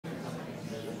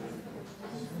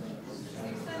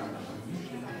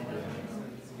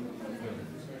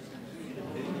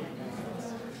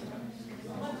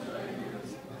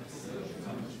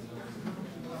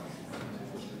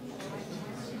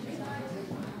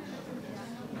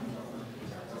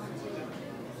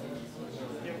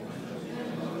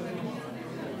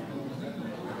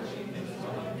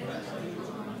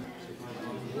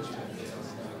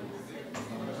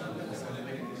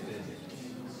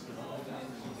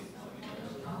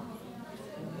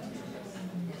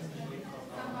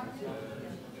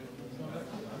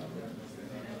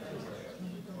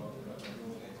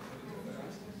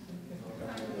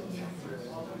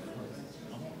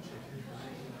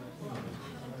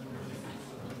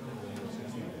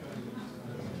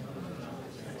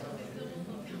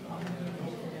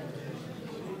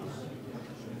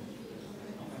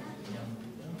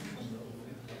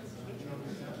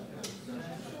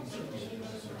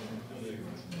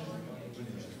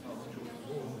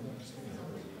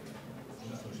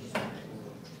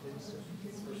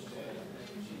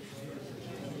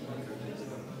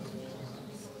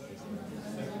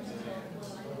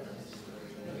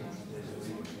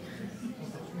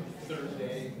third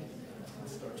day.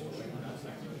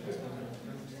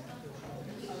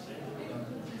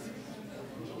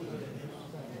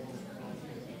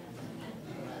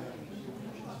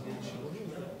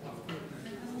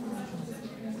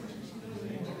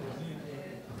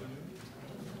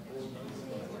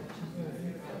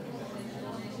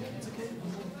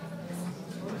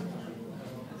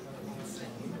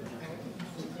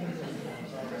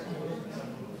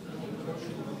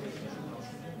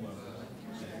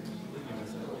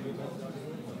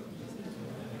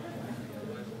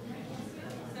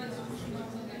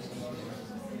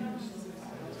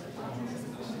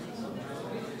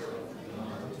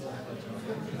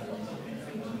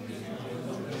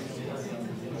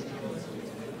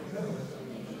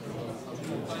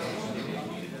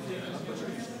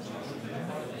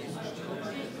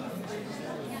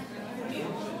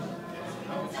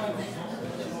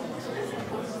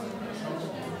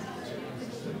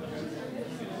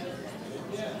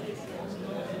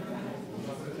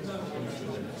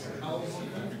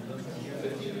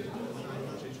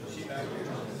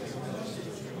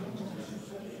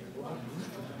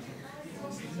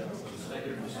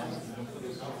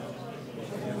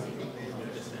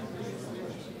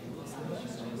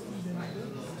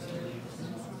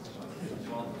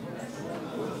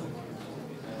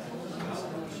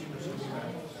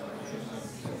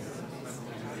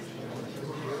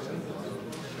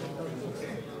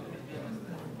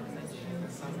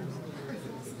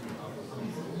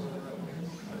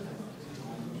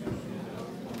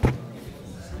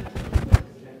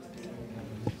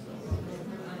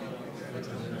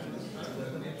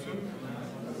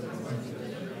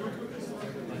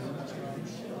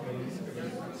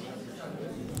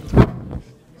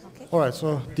 All right,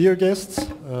 so dear guests,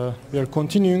 we are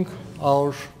continuing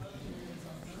our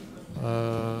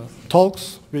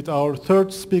talks with our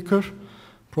third speaker,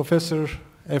 Professor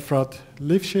Efrat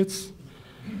Lifshitz.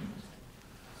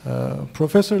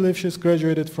 Professor Lifshitz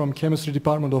graduated from Chemistry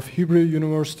Department of Hebrew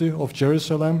University of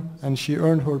Jerusalem, and she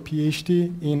earned her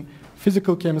PhD in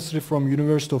Physical Chemistry from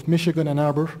University of Michigan, Ann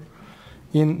Arbor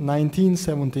in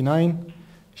 1979.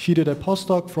 She did a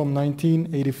postdoc from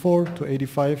 1984 to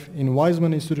 85 in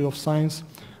Weizmann Institute of Science.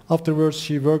 Afterwards,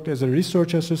 she worked as a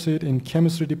research associate in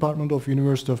Chemistry Department of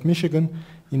University of Michigan.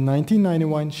 In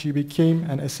 1991, she became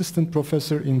an assistant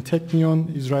professor in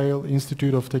Technion, Israel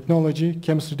Institute of Technology,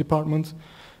 Chemistry Department,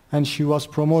 and she was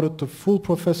promoted to full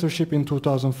professorship in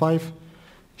 2005.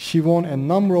 She won a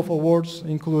number of awards,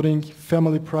 including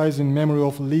Family Prize in memory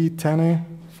of Lee Tenne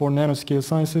for Nanoscale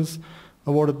Sciences,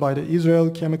 awarded by the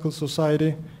Israel Chemical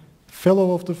Society,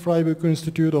 Fellow of the Freiburg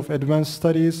Institute of Advanced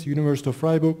Studies, University of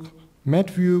Freiburg,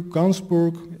 Matthew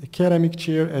Gansburg Academic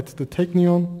Chair at the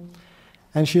Technion,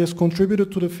 and she has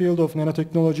contributed to the field of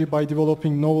nanotechnology by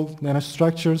developing novel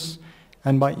nanostructures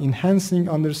and by enhancing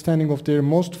understanding of their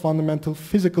most fundamental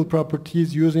physical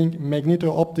properties using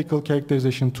magneto-optical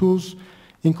characterization tools,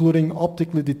 including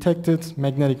optically detected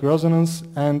magnetic resonance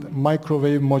and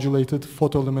microwave modulated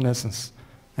photoluminescence.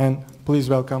 And please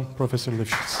welcome Professor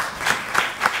Lifshitz.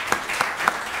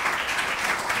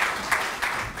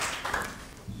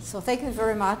 So thank you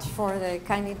very much for the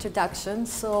kind introduction.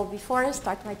 So before I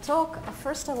start my talk,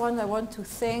 first I want to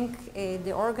thank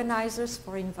the organizers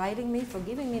for inviting me, for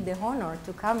giving me the honor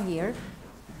to come here.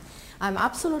 I'm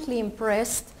absolutely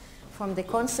impressed from the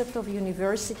concept of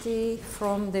university,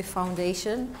 from the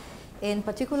foundation, and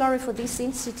particularly for this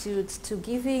institute to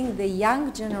giving the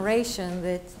young generation,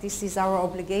 that this is our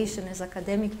obligation as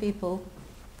academic people,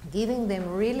 giving them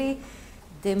really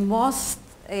the most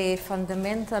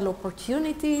fundamental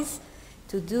opportunities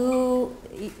to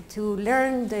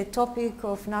learn the topic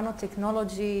of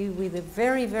nanotechnology with a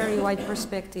very, very wide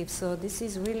perspective. So this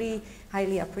is really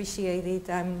highly appreciated.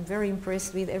 I'm very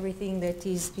impressed with everything that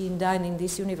is being done in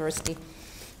this university.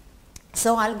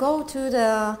 So I'll go to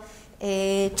the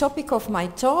topic of my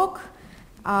talk,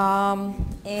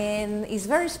 and it's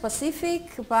very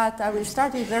specific, but I will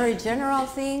start with very general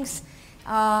things.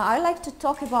 I like to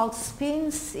talk about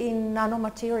spins in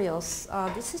nanomaterials.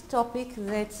 This is a topic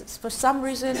that for some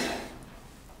reason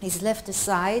is left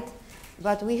aside,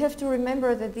 but we have to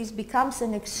remember that this becomes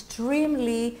an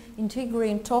extremely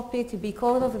intriguing topic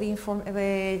because of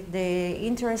the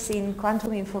interest in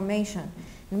quantum information.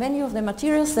 Many of the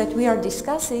materials that we are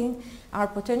discussing are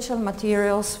potential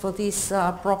materials for these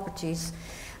properties.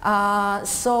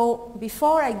 So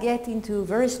before I get into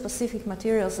very specific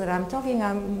materials that I'm talking,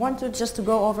 I want to just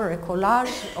go over a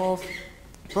collage of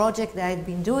projects that I've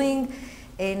been doing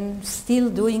and still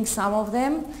doing some of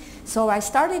them. So I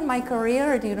started my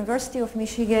career at the University of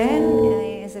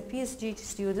Michigan as a PhD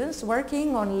student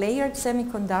working on layered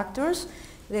semiconductors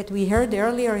that we heard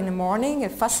earlier in the morning, a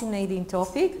fascinating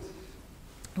topic,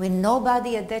 when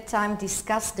nobody at that time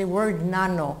discussed the word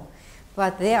nano.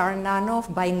 But they are nano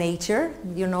by nature.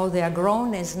 You know, they are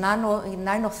grown as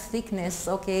nano thickness,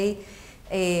 okay,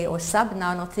 or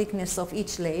sub-nano thickness of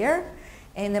each layer.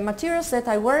 And the materials that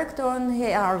I worked on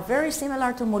are very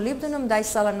similar to molybdenum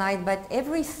diselenide, but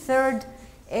every third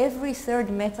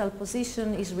metal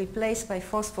position is replaced by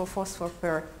phosphor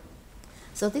pair.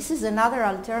 So this is another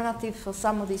alternative for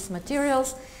some of these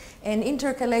materials. And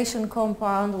intercalation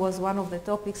compound was one of the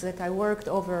topics that I worked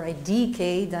over a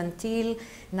decade until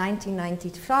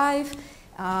 1995,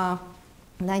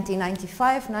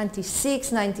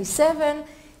 96, 97.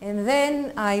 And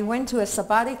then I went to a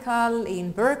sabbatical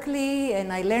in Berkeley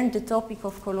and I learned the topic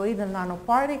of colloidal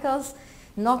nanoparticles,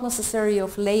 not necessarily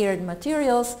of layered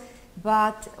materials,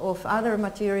 but of other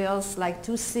materials like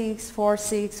II-VI,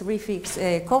 IV-VI, Refix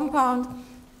compound.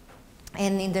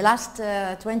 And in the last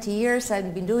 20 years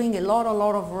I've been doing a lot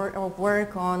of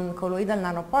work on colloidal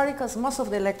nanoparticles. Most of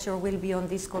the lecture will be on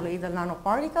these colloidal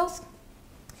nanoparticles.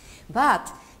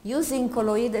 But using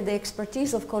the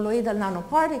expertise of colloidal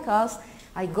nanoparticles,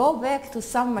 I go back to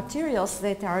some materials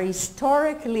that are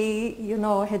historically, you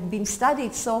know, had been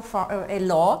studied so far a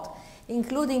lot,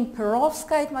 including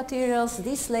perovskite materials,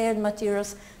 these layered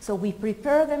materials. So we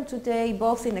prepare them today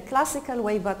both in a classical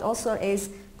way but also as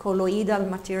colloidal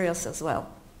materials as well.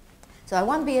 So I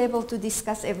won't be able to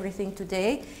discuss everything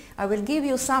today. I will give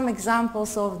you some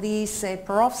examples of these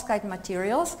perovskite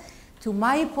materials. To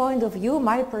my point of view,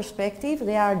 my perspective,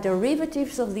 they are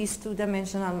derivatives of these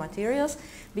two-dimensional materials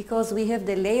because we have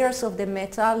the layers of the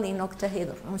metal in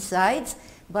octahedral sides,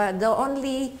 but the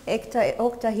only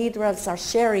octahedrals are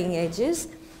sharing edges,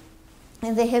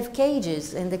 and they have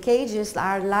cages, and the cages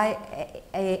are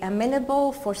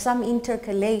amenable for some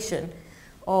intercalation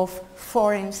of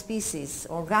foreign species,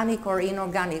 organic or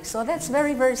inorganic. So that's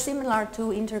very, very similar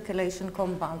to intercalation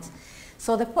compounds.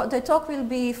 So the talk will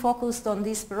be focused on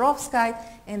this perovskite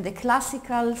and the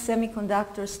classical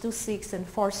semiconductors, II-VI and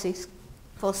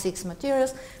IV-VI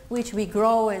materials, which we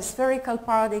grow as spherical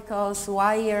particles,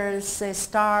 wires,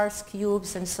 stars,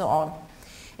 cubes, and so on.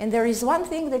 And there is one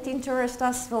thing that interests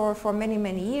us for many,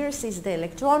 many years is the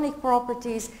electronic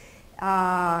properties,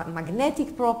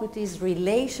 magnetic properties,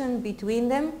 relation between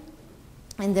them.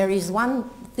 And there is one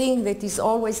thing that is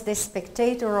always the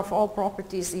spectator of all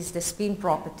properties is the spin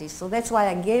properties. So that's why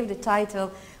I gave the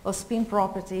title of spin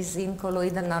properties in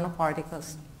colloidal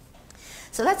nanoparticles.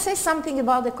 So let's say something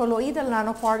about the colloidal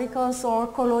nanoparticles or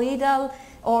colloidal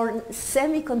or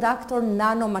semiconductor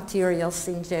nanomaterials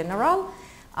in general.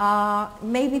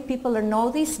 Maybe people know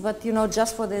this, but you know,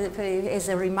 just as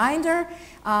a reminder,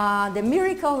 the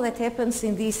miracle that happens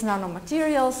in these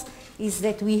nanomaterials is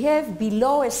that we have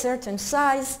below a certain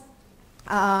size,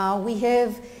 we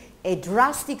have a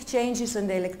drastic changes in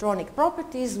the electronic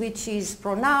properties, which is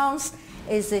pronounced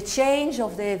as a change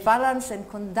of the valence and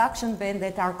conduction band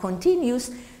that are continuous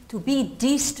to be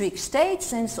district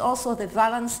states, and also the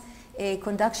valence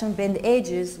conduction band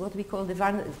edges, what we call the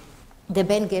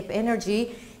band gap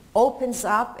energy, opens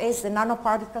up as the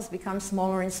nanoparticles become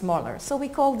smaller and smaller. So we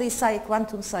call this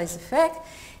quantum size effect.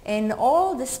 And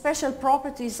all the special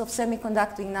properties of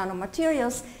semiconducting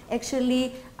nanomaterials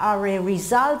actually are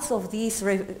results of this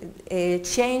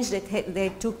change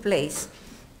that took place.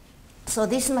 So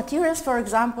these materials, for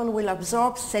example, will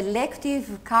absorb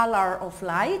selective color of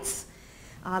lights.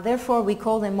 Therefore, we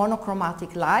call them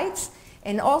monochromatic lights.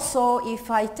 And also, if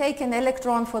I take an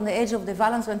electron from the edge of the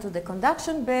valence band to the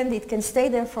conduction band, it can stay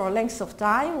there for a length of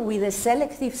time with a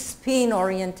selective spin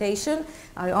orientation.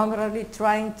 I'm really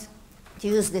trying to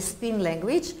use the spin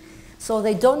language. So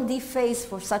they don't dephase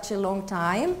for such a long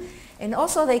time. And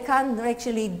also they can't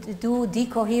actually do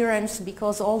decoherence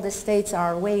because all the states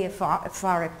are way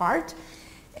far apart.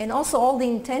 And also all the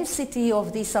intensity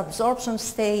of this absorption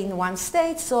stay in one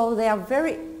state. So they are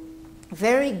very,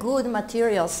 very good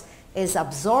materials as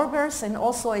absorbers and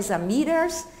also as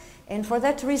emitters. And for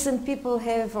that reason, people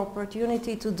have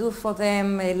opportunity to do for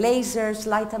them lasers,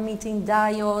 light-emitting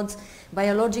diodes,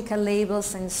 biological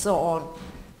labels, and so on.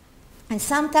 And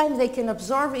sometimes they can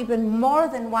absorb even more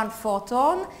than one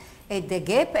photon at the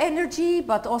gap energy,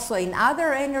 but also in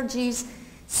other energies.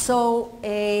 So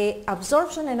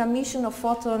absorption and emission of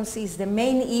photons is the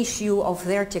main issue of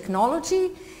their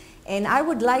technology. And I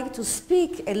would like to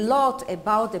speak a lot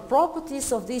about the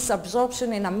properties of this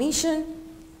absorption and emission,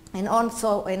 and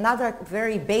also another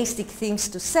very basic things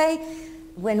to say.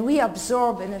 When we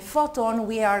absorb in a photon,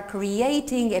 we are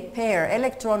creating a pair.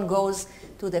 Electron goes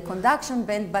to the conduction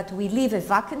band, but we leave a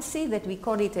vacancy that we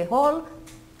call it a hole.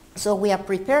 So we are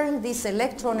preparing this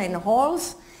electron and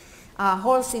holes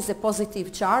Holes is a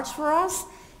positive charge for us,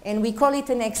 and we call it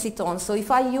an exciton. So if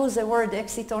I use the word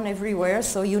exciton everywhere,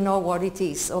 so you know what it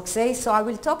is, okay? So I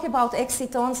will talk about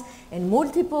excitons and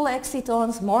multiple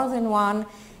excitons, more than one,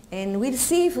 and we'll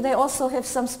see if they also have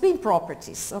some spin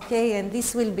properties, okay? And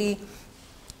this will be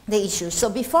the issue. So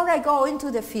before I go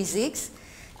into the physics,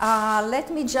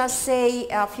 let me just say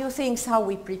a few things how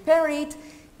we prepare it.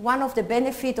 One of the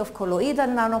benefits of colloidal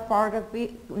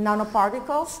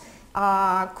nanoparticles,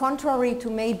 contrary to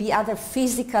maybe other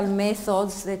physical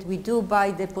methods that we do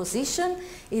by deposition,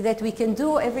 is that we can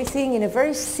do everything in a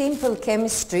very simple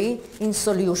chemistry in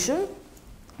solution,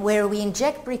 where we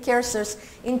inject precursors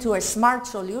into a smart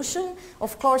solution,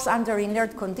 of course under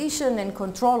inert condition and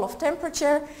control of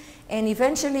temperature, and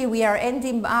eventually we are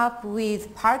ending up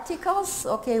with particles,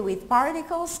 okay, with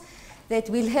particles that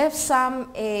will have some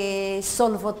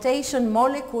solvotation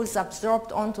molecules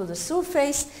absorbed onto the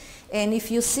surface. And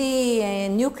if you see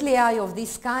nuclei of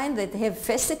this kind that have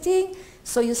faceting,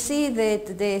 so you see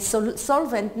that the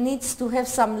solvent needs to have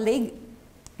some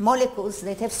molecules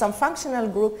that have some functional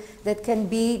group that can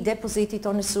be deposited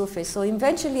on the surface. So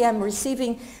eventually I'm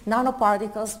receiving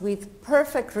nanoparticles with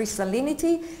perfect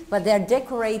crystallinity, but they're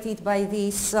decorated by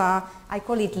these, I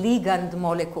call it ligand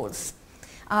molecules.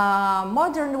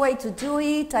 Modern way to do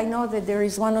it, I know that there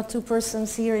is one or two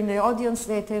persons here in the audience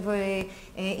that have an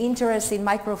interest in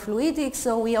microfluidics,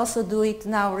 so we also do it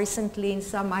now recently in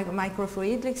some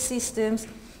microfluidic systems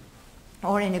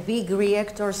or in a big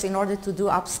reactors in order to do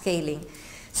upscaling.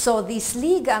 So these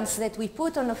ligands that we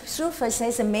put on the surface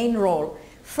has a main role.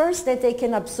 First, that they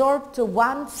can absorb to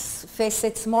one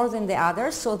facets more than the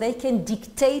other, so they can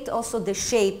dictate also the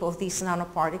shape of these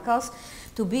nanoparticles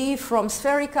to be from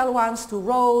spherical ones to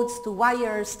rods, to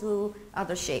wires, to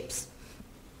other shapes.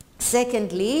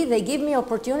 Secondly, they give me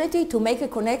opportunity to make a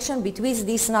connection between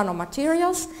these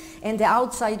nanomaterials and the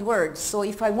outside world. So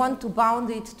if I want to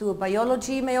bound it to a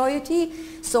biology moiety,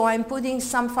 so I'm putting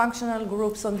some functional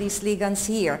groups on these ligands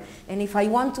here. And if I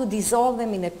want to dissolve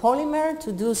them in a polymer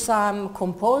to do some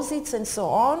composites and so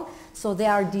on, so they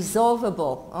are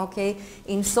dissolvable, okay,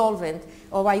 in solvent.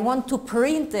 Or I want to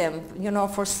print them, you know,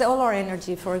 for solar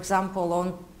energy, for example,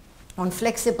 on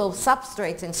flexible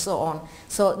substrates and so on.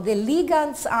 So the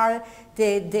ligands are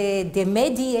the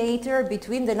mediator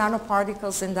between the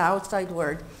nanoparticles and the outside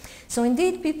world. So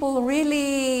indeed people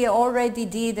really already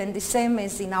did, and the same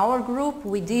as in our group,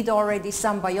 we did already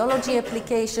some biology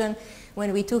application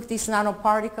when we took these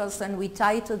nanoparticles and we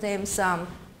tied to them some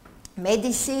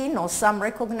medicine or some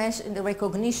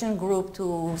recognition group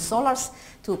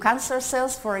to cancer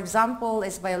cells, for example,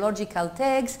 as biological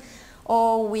tags,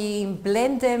 or we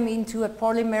blend them into a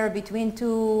polymer between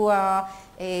two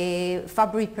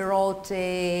Fabry-Perot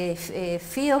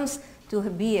films to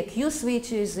be a Q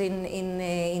switches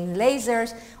in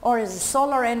lasers, or as a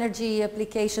solar energy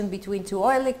application between two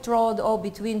oil electrode or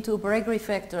between two Bragg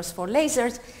reflectors for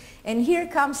lasers. And here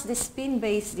comes the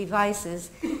spin-based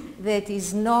devices that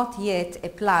is not yet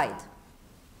applied.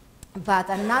 But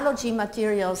analogy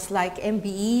materials like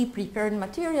MBE, prepared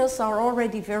materials, are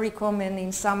already very common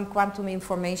in some quantum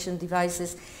information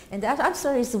devices. And that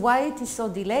answer is why it is so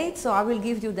delayed, so I will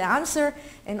give you the answer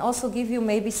and also give you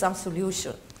maybe some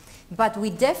solution. But we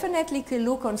definitely can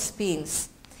look on spins.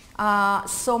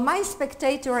 So my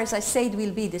spectator, as I said,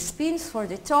 will be the spins for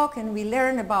the talk, and we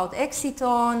learn about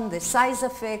exciton, the size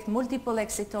effect, multiple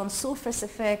exciton, surface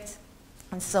effect,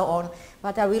 and so on.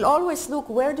 But I will always look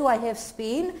where do I have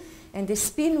spin, and the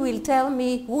spin will tell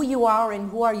me who you are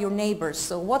and who are your neighbors.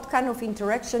 So what kind of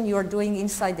interaction you are doing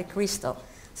inside the crystal.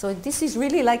 So this is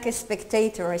really like a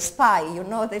spectator, a spy, you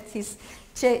know, that is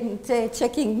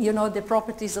checking, you know, the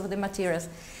properties of the materials.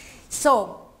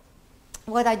 So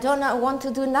what I don't want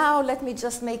to do now, let me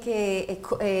just make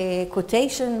a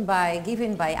quotation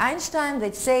given by Einstein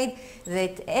that said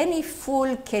that any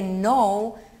fool can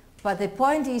know, but the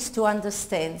point is to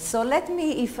understand. So let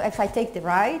me, if I take the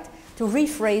right, to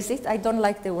rephrase it. I don't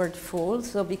like the word fool,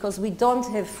 so because we don't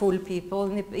have fool people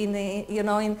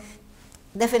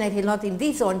definitely not in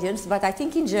this audience, but I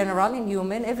think in general, in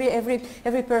human,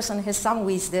 every person has some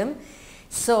wisdom.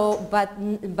 So,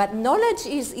 but knowledge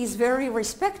is very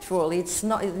respectful. It's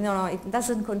not, you know, it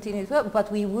doesn't continue,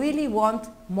 but we really want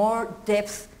more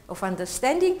depth of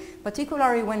understanding,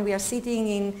 particularly when we are sitting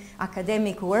in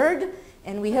academic world,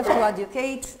 and we have to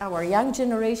educate our young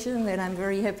generation that I'm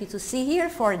very happy to see here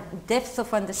for depth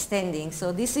of understanding.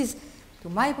 So this is, to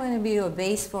my point of view, a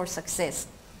base for success.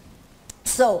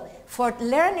 So for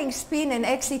learning spin and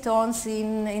excitons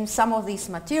in some of these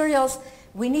materials,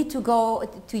 we need to go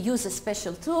to use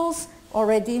special tools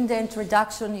Already in the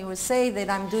introduction, you will say that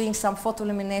I'm doing some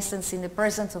photoluminescence in the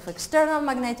presence of external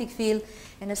magnetic field,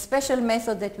 and a special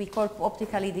method that we call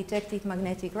optically detected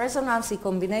magnetic resonance, a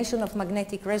combination of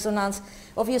magnetic resonance.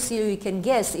 Obviously, you can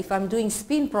guess if I'm doing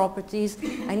spin properties,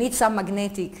 I need some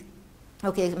magnetic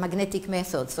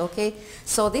methods, okay?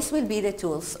 So this will be the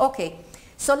tools. Okay,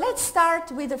 so let's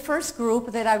start with the first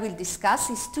group that I will discuss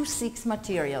is II-VI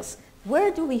materials.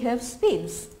 Where do we have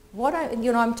spins?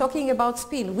 I'm talking about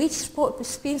spin. Which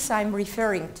spins I'm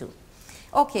referring to?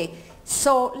 Okay,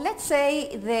 so let's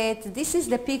say that this is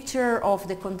the picture of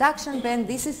the conduction band.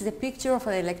 This is the picture of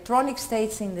the electronic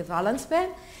states in the valence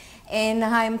band. And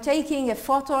I'm taking a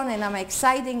photon and I'm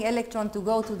exciting electron to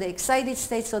go to the excited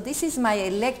state. So this is my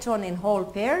electron and hole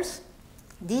pairs.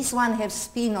 This one has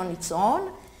spin on its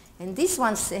own, and this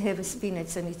one have a spin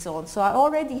on its own. So I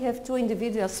already have two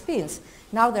individual spins.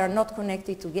 Now they are not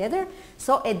connected together.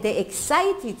 So at the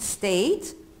excited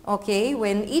state, okay,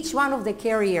 when each one of the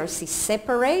carriers is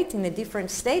separate in a different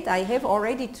state, I have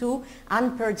already two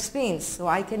unpaired spins, so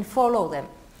I can follow them.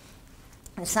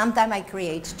 And sometimes I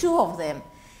create two of them.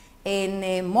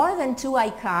 And more than two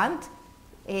I can't.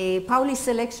 Pauli's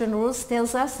selection rules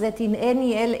tells us that in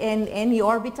any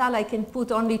orbital I can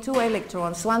put only two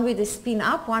electrons, one with a spin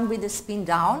up, one with a spin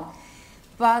down.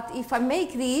 But if I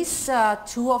make these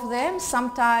two of them,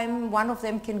 sometime one of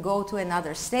them can go to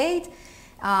another state.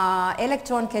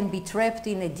 Electron can be trapped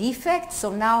in a defect, so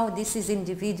now this is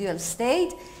individual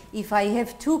state. If I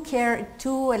have two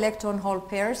electron hole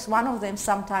pairs, one of them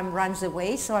sometime runs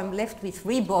away, so I'm left with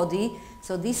free body.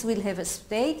 So this will have a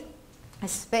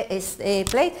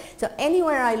plate. So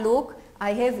anywhere I look,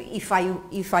 I have,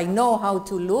 if I know how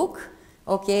to look,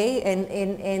 okay,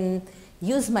 and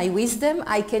use my wisdom,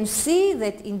 I can see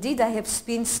that indeed I have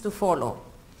spins to follow.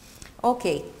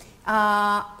 Okay,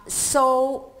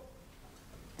 so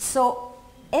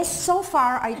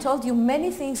far I told you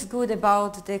many things good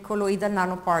about the colloidal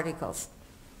nanoparticles.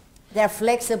 They're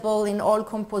flexible in all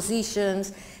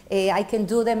compositions. I can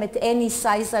do them at any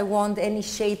size I want, any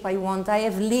shape I want. I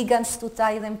have ligands to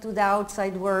tie them to the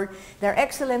outside world. They're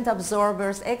excellent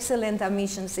absorbers, excellent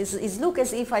emissions. It looks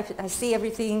as if I see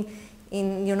everything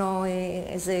in,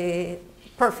 as a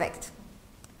perfect,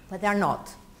 but they're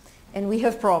not. And we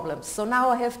have problems. So now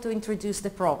I have to introduce the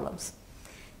problems.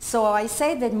 So I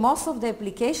say that most of the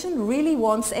application really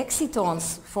wants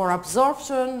excitons for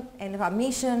absorption and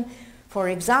emission. For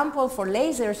example, for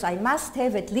lasers, I must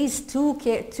have at least two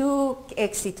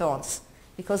excitons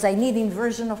because I need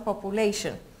inversion of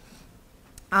population.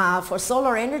 For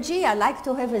solar energy, I like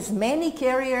to have as many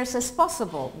carriers as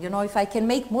possible. If I can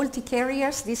make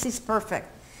multi-carriers, this is perfect.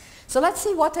 So let's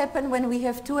see what happens when we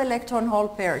have two electron hole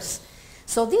pairs.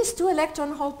 So these two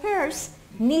electron hole pairs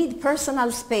need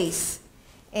personal space.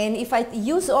 And if I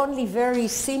use only very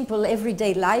simple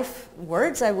everyday life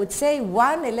words, I would say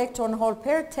one electron hole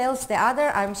pair tells the other,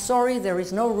 I'm sorry, there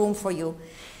is no room for you.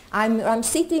 I'm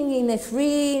sitting in a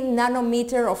 3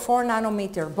 nanometer or 4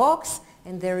 nanometer box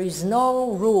and there is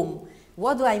no room.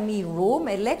 What do I mean room?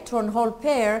 Electron hole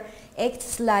pair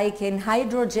acts like an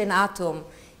hydrogen atom,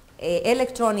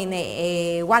 electron in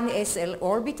a 1s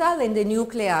orbital and the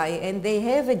nuclei, and they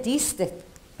have a distance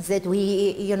that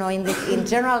we, in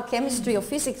general chemistry or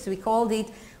physics, we called it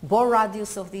Bohr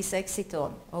radius of this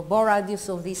exciton or Bohr radius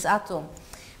of this atom.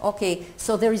 Okay,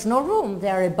 so there is no room. They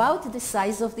are about the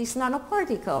size of this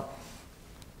nanoparticle.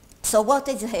 So what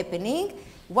is happening?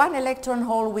 One electron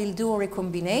hole will do a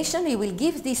recombination. It will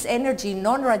give this energy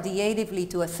non-radiatively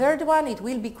to a third one. It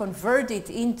will be converted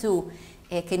into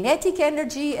a kinetic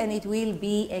energy and it will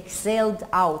be exhaled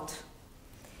out.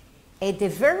 At the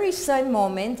very same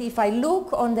moment, if I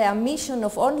look on the emission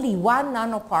of only one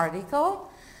nanoparticle,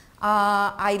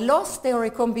 I lost the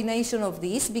recombination of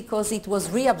this because it was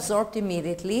reabsorbed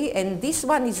immediately, and this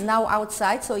one is now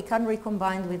outside, so it can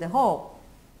recombine with the whole.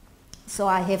 So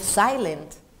I have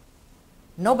silent.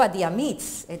 Nobody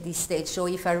emits at this stage. So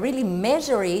if I really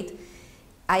measure it,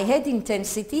 I had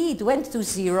intensity, it went to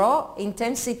 0,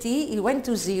 intensity, it went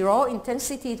to 0,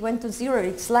 intensity, it went to 0.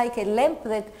 It's like a lamp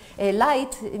that, a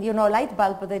light, light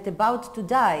bulb that's about to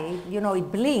die,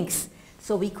 it blinks.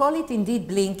 So we call it indeed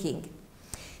blinking.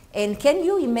 And can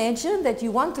you imagine that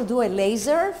you want to do a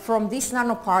laser from these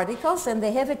nanoparticles and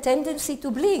they have a tendency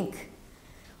to blink?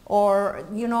 Or,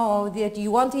 that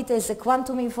you want it as a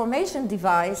quantum information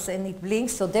device and it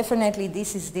blinks, so definitely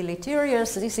this is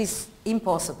deleterious, this is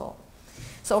impossible.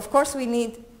 So of course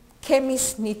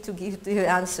chemists need to give the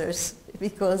answers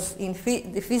because in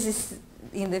the physics,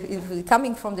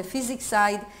 coming from the physics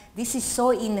side, this is so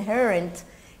inherent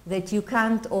that you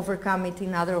can't overcome it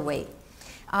in other way.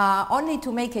 Only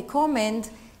to make a comment,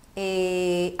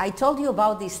 I told you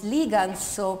about these ligands.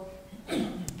 So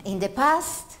in the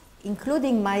past,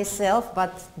 including myself,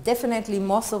 but definitely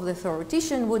most of the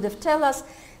theoreticians would have told us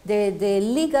the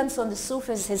ligands on the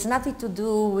surface has nothing to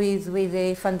do with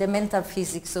the fundamental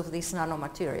physics of these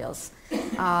nanomaterials.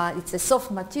 It's a soft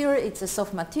material. It's a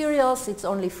soft materials. It's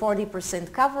only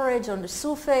 40% coverage on the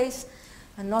surface,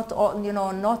 and not all,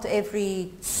 not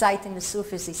every site in the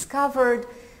surface is covered.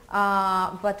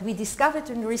 But we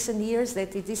discovered in recent years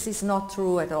that this is not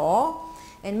true at all.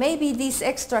 And maybe this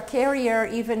extra carrier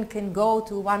even can go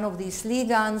to one of these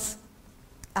ligands.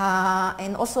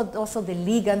 And also the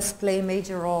ligands play a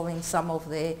major role in some of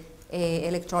the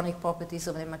electronic properties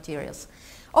of the materials.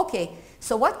 Okay,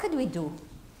 so what could we do?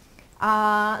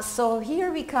 So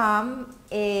here we come,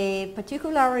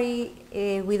 particularly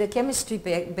with a chemistry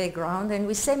background, and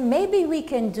we say maybe we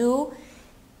can do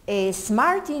a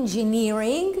smart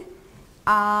engineering,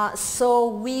 so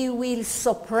we will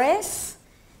suppress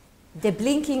the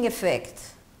blinking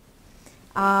effect.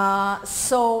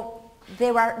 So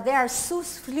there are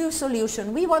few solutions.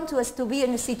 We want us to be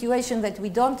in a situation that we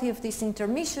don't have this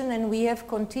intermission and we have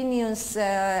continuous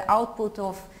output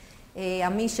of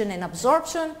emission and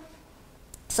absorption.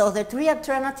 So the three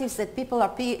alternatives that people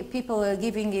are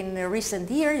giving in recent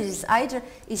years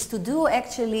is to do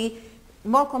actually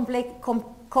more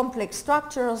complex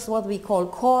structures, what we call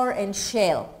core and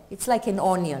shell. It's like an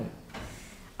onion.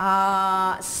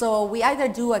 So we either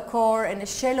do a core and a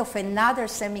shell of another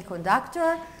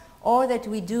semiconductor, or that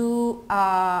we do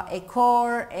a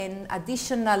core and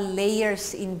additional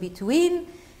layers in between,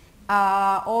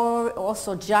 or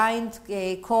also giant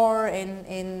core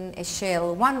and a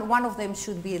shell. One of them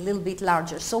should be a little bit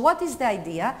larger. So what is the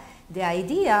idea? The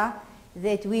idea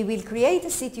that we will create a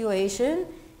situation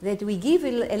that we give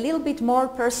a little bit more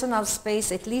personal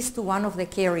space, at least to one of the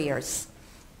carriers.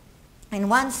 And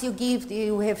once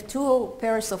you have two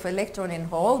pairs of electron and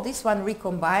hole, this one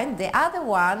recombined, the other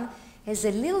one has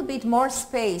a little bit more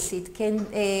space. It can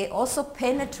also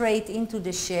penetrate into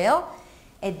the shell.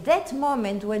 At that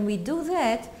moment, when we do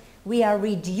that, we are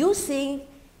reducing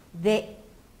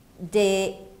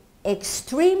the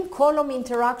extreme column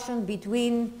interaction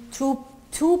between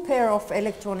two pair of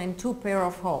electron and two pair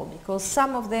of hole, because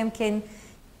some of them can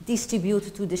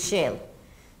distribute to the shell.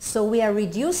 So we are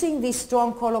reducing these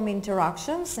strong column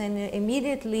interactions, and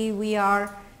immediately we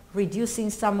are reducing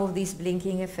some of this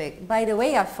blinking effect. By the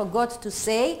way, I forgot to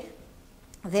say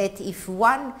that if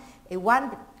one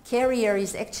carrier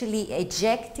is actually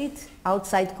ejected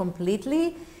outside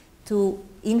completely to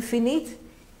infinite,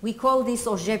 we call this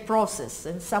Auger process,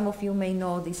 and some of you may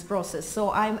know this process.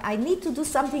 So I need to do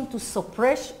something to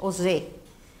suppress Auger.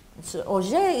 So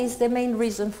Auger is the main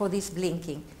reason for this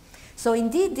blinking. So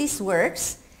indeed this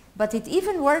works, but it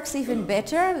even works even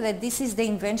better that this is the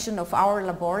invention of our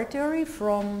laboratory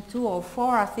from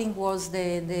 2004, I think was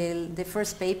the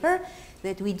first paper,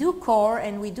 that we do core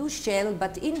and we do shell,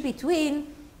 but in between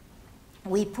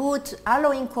we put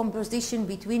alloying composition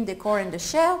between the core and the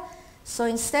shell. So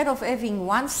instead of having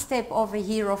one step over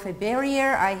here of a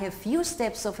barrier, I have few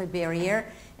steps of a barrier,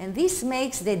 and this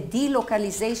makes the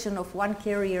delocalization of one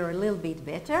carrier a little bit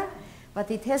better, but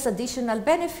it has additional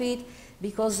benefit,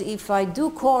 because if I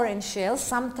do core and shell,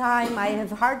 sometimes I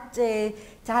have hard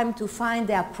time to find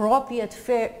the appropriate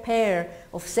pair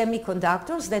of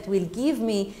semiconductors that will give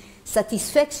me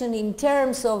satisfaction in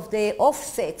terms of the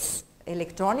offsets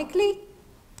electronically,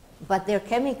 but their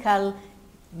chemical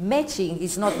matching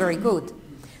is not very good.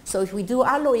 So if we do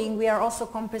alloying, we are also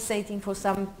compensating for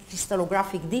some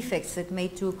crystallographic defects that may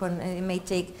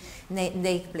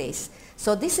take place.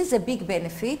 So this is a big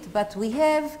benefit, but we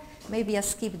have, maybe I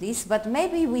skip this, but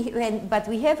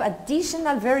we have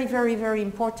additional very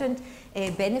important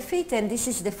benefit, and this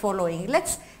is the following.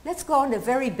 Let's go on the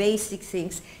very basic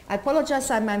things. I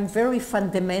apologize, I'm very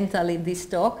fundamental in this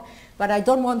talk, but I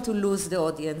don't want to lose the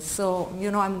audience. So,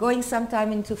 I'm going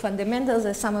sometime into fundamentals,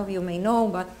 as some of you may know,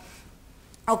 but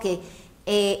okay.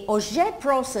 A Auger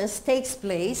process takes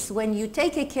place when you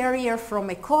take a carrier from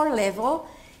a core level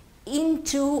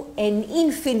into an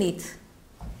infinite.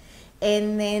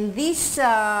 And then this,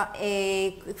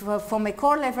 from a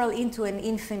core level into an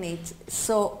infinite.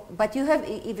 So, but you have,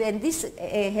 and this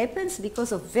happens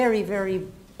because of very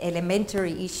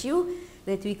elementary issue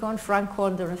that we call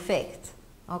Frank-Holder effect.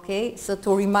 Okay, so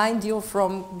to remind you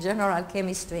from general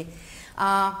chemistry.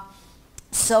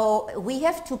 So we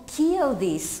have to kill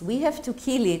this, we have to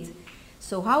kill it.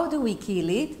 So how do we kill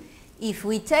it? If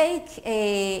we take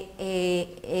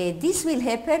this will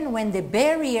happen when the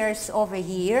barriers over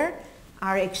here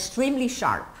are extremely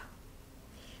sharp.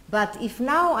 But if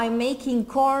now I'm making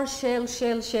core, shell,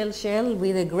 shell, shell, shell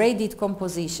with a graded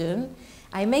composition,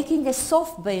 I'm making a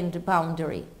soft band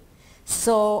boundary.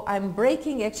 So I'm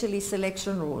breaking actually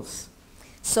selection rules.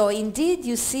 So indeed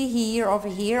you see here, over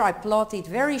here, I plot it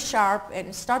very sharp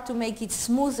and start to make it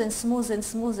smooth and smooth and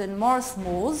smooth and more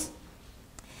smooth.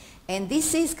 And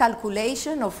this is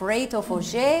calculation of rate of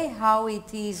Auger, how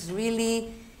it is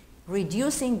really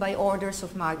reducing by orders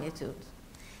of magnitude.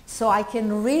 So I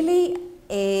can really,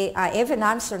 I have an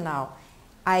answer now.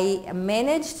 I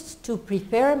managed to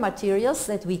prepare materials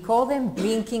that we call them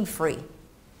blinking free.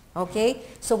 Okay,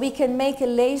 so we can make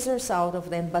lasers out of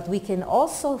them, but we can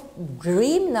also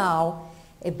dream now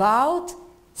about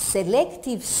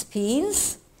selective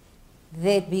spins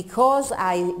that, because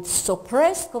I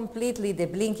suppressed completely the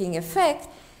blinking effect,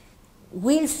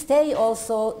 will stay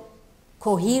also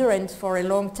coherent for a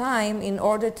long time in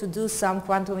order to do some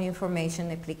quantum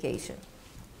information application.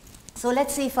 So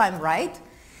let's see if I'm right.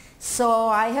 So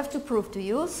I have to prove to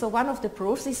you. So one of the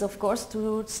proofs is, of course,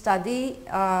 to study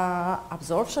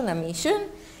absorption emission,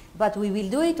 but we will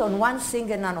do it on one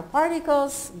single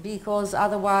nanoparticles, because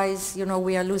otherwise, you know,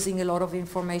 we are losing a lot of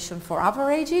information for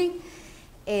averaging.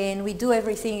 And we do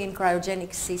everything in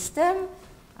cryogenic system.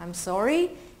 I'm sorry.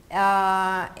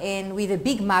 And with the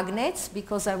big magnets,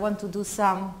 because I want to do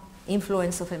some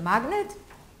influence of a magnet.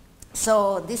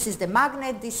 So this is the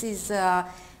magnet. This is a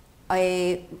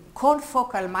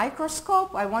confocal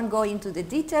microscope. I won't go into the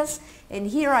details. And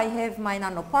here I have my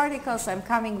nanoparticles. I'm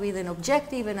coming with an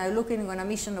objective and I'm looking at an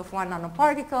emission of one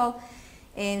nanoparticle.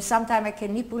 And sometimes I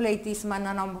can manipulate this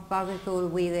nanoparticle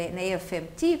with an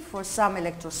AFM tip for some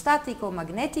electrostatic or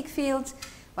magnetic fields.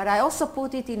 But I also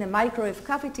put it in a microwave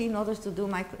cavity in order to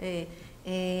do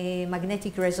a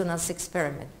magnetic resonance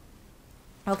experiment.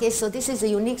 Okay, so this is a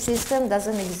unique system,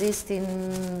 doesn't exist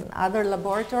in other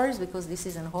laboratories because this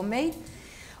is a homemade.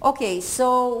 Okay,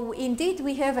 so indeed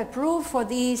we have a proof for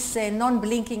these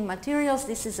non-blinking materials.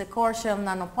 This is a core shell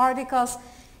nanoparticles.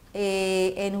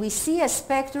 And we see a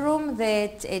spectrum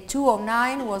that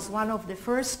 209 was one of the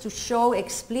first to show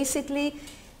explicitly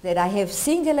that I have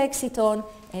single exciton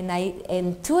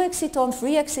and 2 exciton,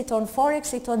 3 exciton, 4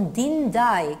 exciton didn't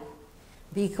die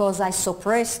because I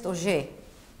suppressed Auger.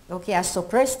 Okay, I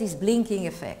suppressed this blinking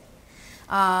effect.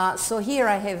 So here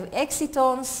I have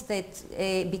excitons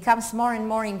that becomes more and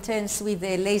more intense with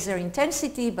the laser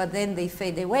intensity, but then they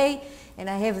fade away, and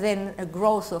I have then a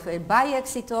growth of a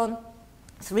bi-exciton,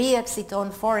 3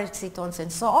 exciton, 4 excitons,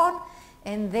 and so on,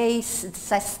 and they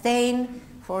sustain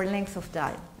for a length of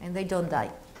time, and they don't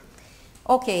die.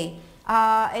 Okay,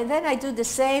 and then I do the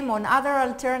same on other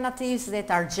alternatives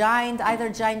that are giant, either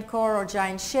giant core or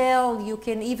giant shell. You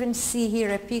can even see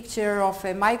here a picture of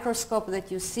a microscope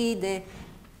that you see the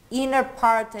inner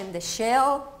part and the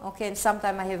shell. Okay, and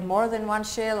sometimes I have more than one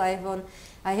shell.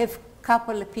 I have a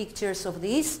couple of pictures of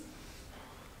these.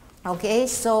 Okay,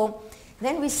 so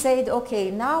then we said,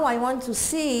 okay, now I want to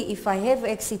see if I have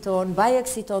exciton,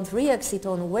 bi-exciton, 3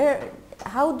 exciton,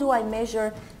 how do I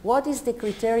measure, what is the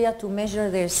criteria to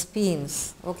measure their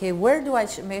spins? Okay, where do I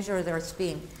measure their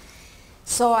spin?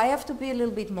 So I have to be a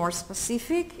little bit more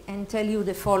specific and tell you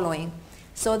the following.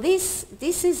 So this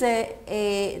is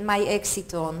my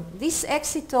exciton. This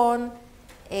exciton,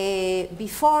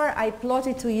 before I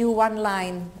plotted to you one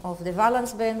line of the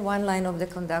valence band, one line of the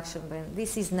conduction band.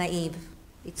 This is naive.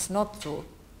 It's not true.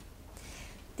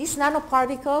 These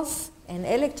nanoparticles, an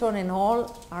electron and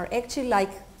all, are actually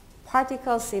like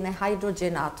particles in a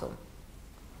hydrogen atom.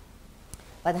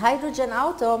 But hydrogen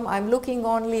atom, I'm looking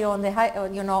only on the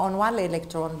on one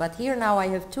electron, but here now I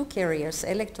have 2 carriers,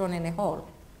 electron and a hole.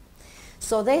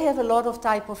 So they have a lot of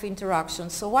type of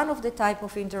interactions. So one of the type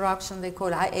of interaction they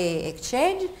call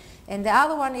exchange, and the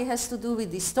other one it has to do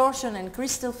with distortion and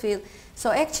crystal field.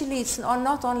 So actually it's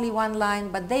not only one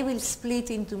line, but they will split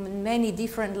into many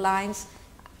different lines,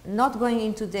 not going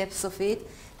into depths of it.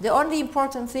 The only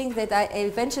important thing that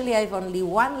eventually I have only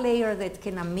one layer that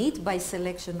can emit by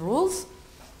selection rules,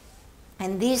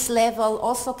 and this level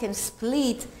also can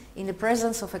split in the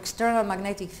presence of external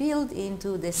magnetic field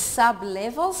into the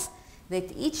sub-levels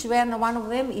that each one of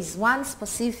them is one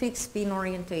specific spin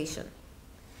orientation.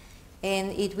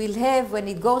 And it will have, when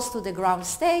it goes to the ground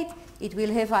state, it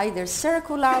will have either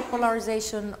circular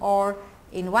polarization or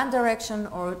in one direction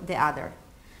or the other.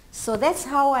 So that's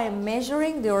how I am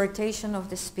measuring the orientation of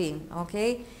the spin,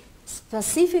 okay?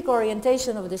 Specific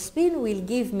orientation of the spin will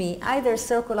give me either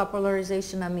circular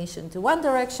polarization emission to one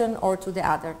direction or to the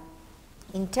other.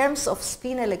 In terms of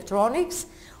spin electronics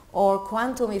or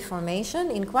quantum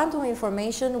information, in quantum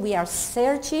information we are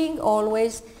searching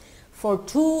always for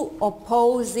two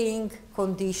opposing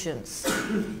conditions,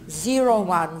 0,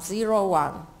 1, 0,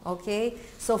 1, okay?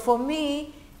 So for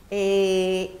me,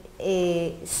 a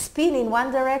spin in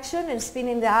one direction and spin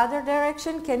in the other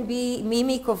direction can be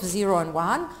mimic of 0 and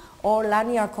 1, or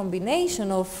linear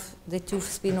combination of the two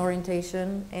spin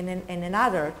orientation and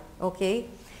another, okay?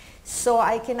 So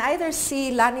I can either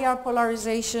see linear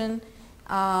polarization,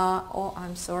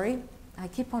 I'm sorry, I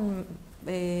keep on,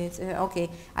 okay,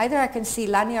 either I can see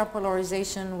linear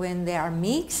polarization when they are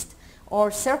mixed,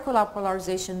 or circular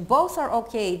polarization. Both are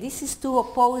okay. This is two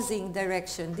opposing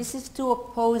direction. This is two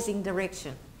opposing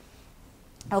direction.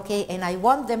 Okay, and I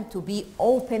want them to be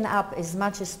open up as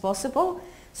much as possible.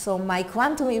 So my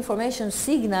quantum information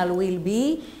signal will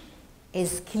be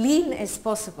as clean as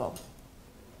possible.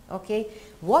 Okay,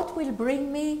 what will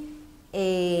bring me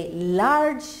a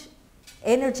large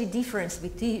energy difference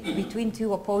between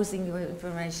two opposing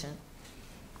information?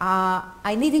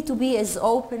 I need it to be as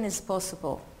open as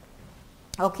possible.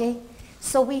 Okay,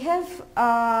 so we have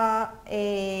a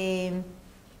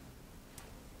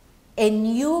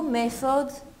new method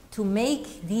to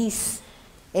make this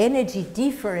energy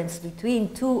difference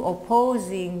between two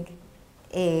opposing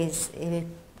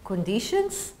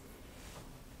conditions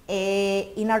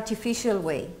in artificial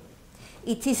way.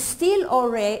 It is still all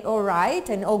right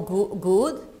and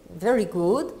good, very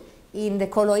good, in the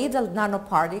colloidal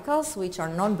nanoparticles, which are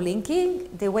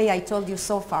non-blinking, the way I told you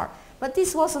so far. But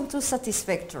this wasn't too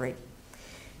satisfactory.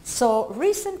 So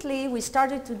recently we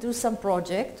started to do some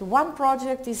project. One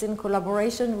project is in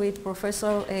collaboration with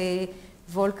Professor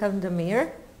Volkan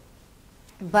Demir,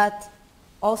 but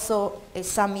also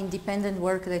some independent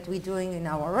work that we're doing in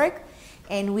our work.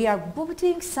 And we are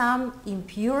putting some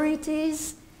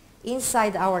impurities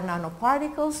inside our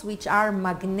nanoparticles, which are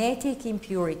magnetic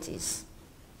impurities.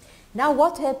 Now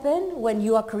what happened when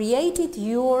you are created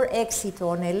your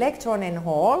exciton, electron and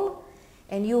hole,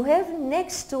 and you have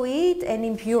next to it an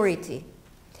impurity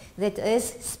that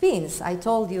has spins. I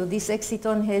told you this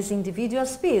exciton has individual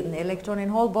spin. Electron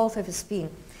and hole both have a spin.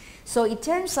 So it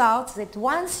turns out that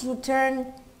once you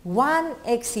turn one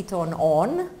exciton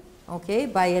on, okay,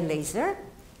 by a laser,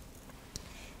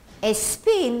 a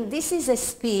spin, this is a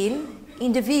spin,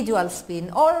 individual spin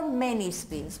or many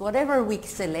spins, whatever we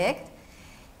select,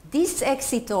 this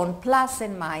exciton plus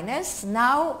and minus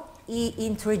now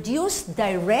introduce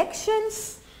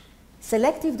directions,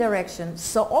 selective directions.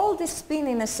 So all the spin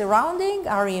in a surrounding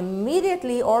are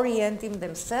immediately orienting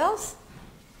themselves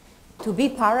to be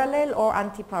parallel or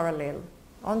anti-parallel,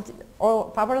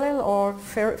 or parallel or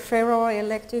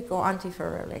ferroelectric or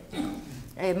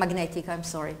anti-ferroelectric, magnetic, I'm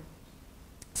sorry.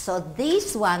 So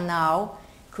this one now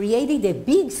created a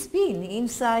big spin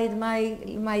inside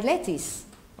my lattice,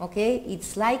 okay?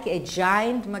 It's like a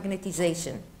giant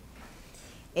magnetization.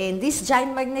 And this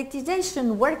giant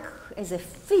magnetization works as a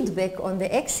feedback on the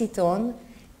exciton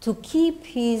to keep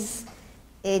his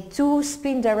two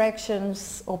spin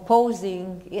directions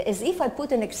opposing, as if I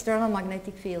put an external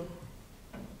magnetic field.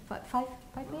 Five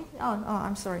minutes? Oh,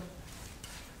 I'm sorry.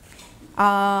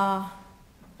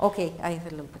 Okay, I have a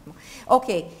little bit more.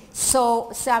 Okay,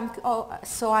 so I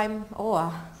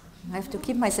have to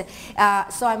keep myself.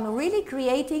 So I'm really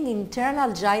creating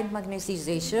internal giant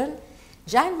magnetization.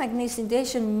 Giant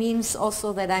magnetization means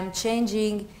also that I'm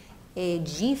changing a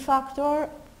G factor.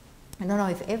 I don't know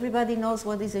if everybody knows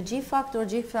what is a G factor.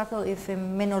 G factor is a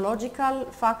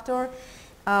menological factor.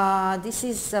 This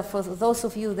is for those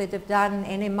of you that have done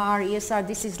NMR, ESR.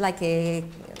 This is like a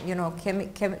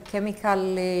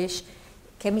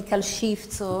chemical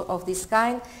shifts of this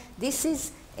kind. This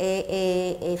is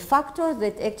a factor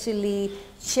that actually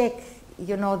check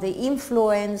the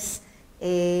influence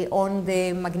on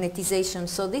the magnetization.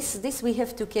 So this we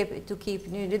have to keep.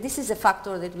 This is a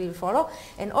factor that we'll follow,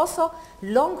 and also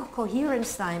long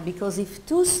coherence time, because if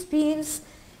two spins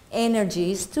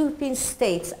energies, two spin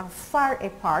states are far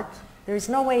apart, there is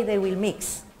no way they will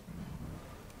mix.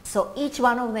 So each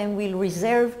one of them will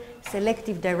reserve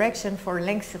selective direction for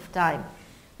length of time.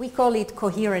 We call it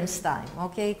coherence time,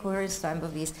 okay, coherence time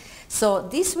of this. So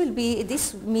this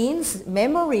means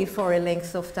memory for a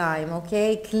length of time,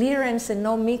 okay, clearance and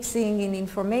no mixing in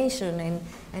information,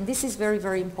 and this is very,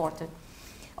 very important.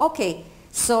 Okay,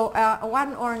 so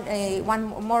one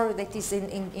more that is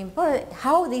important,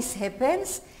 how this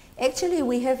happens. Actually,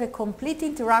 we have a complete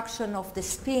interaction of the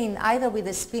spin, either with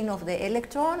the spin of the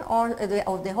electron or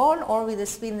of the hole, or with the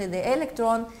spin of the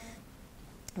electron,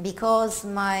 because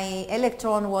my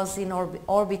electron was in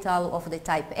orbital of the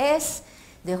type S,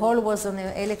 the hole was on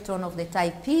an electron of the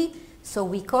type P, so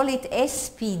we call it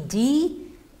SPD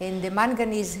and the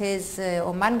manganese has,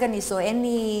 or manganese or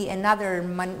any another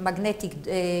magnetic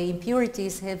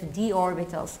impurities have d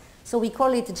orbitals. So we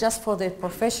call it, just for the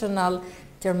professional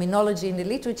terminology in the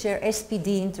literature,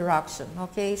 SPD interaction,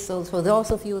 okay? So for those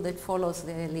of you that follows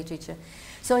the literature.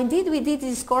 So indeed we did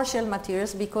these core shell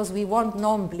materials because we want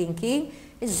non-blinking,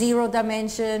 0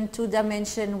 dimension, 2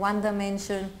 dimension, 1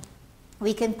 dimension.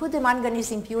 We can put the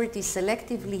manganese impurities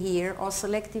selectively here or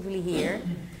selectively here.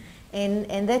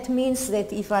 And that means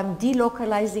that if I'm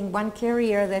delocalizing one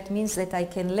carrier, that means that I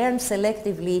can learn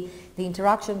selectively the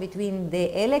interaction between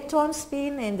the electron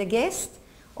spin and the guest,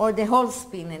 or the hole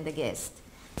spin and the guest.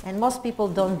 And most people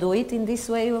don't do it in this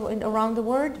way around the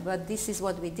world, but this is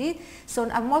what we did. So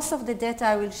most of the data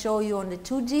I will show you on the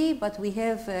 2D, but we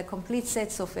have complete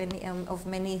sets of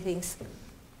many things.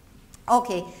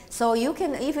 Okay, so you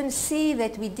can even see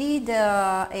that we did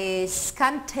a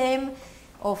scan TEM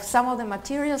of some of the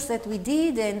materials that we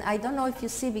did, and I don't know if you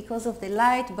see because of the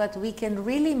light, but we can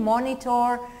really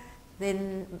monitor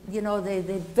the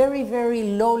very, very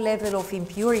low level of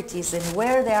impurities and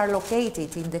where they are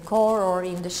located in the core or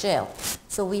in the shell.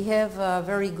 So we have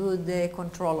very good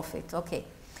control of it. Okay.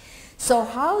 So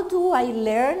how do I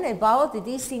learn about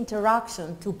this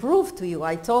interaction to prove to you?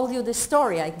 I told you the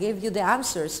story, I gave you the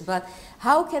answers, but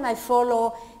how can I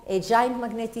follow a giant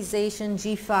magnetization,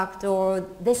 G factor,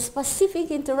 the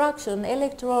specific interaction,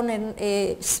 electron and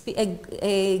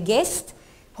a guest,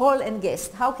 hole and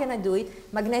guest? How can I do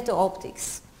it?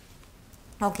 Magneto-optics.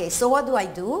 Okay, so what do I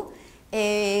do?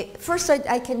 First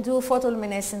I can do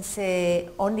photoluminescence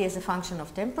only as a function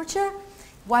of temperature.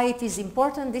 Why it is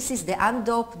important? This is the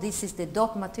undoped, this is the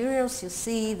doped materials. You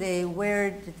see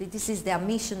this is the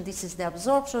emission, this is the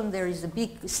absorption. There is a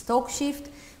big Stokes shift.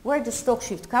 Where the Stokes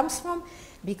shift comes from?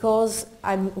 Because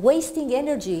I'm wasting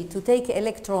energy to take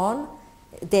electron,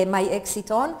 my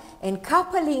exciton, and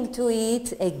coupling to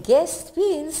it a guest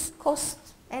spins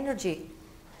costs energy.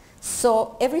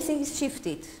 So everything is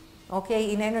shifted,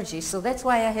 okay, in energy. So that's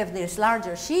why I have this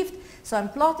larger shift. So I'm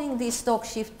plotting this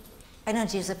Stokes shift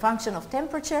energy as a function of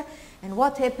temperature, and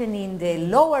what happened in the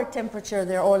lower temperature,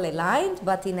 they're all aligned,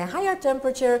 but in a higher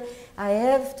temperature I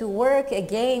have to work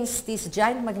against this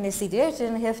giant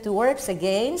magnetization, I have to work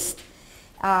against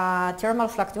thermal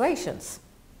fluctuations.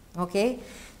 Okay,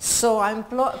 so I'm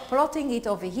plotting it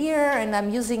over here, and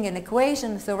I'm using an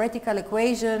equation, theoretical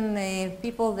equation.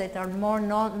 People that are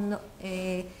more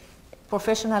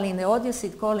professional in the audience,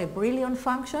 it's called a Brillouin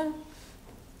function.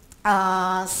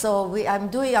 I'm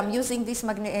using this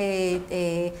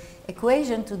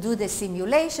equation to do the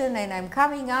simulation, and I'm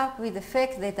coming up with the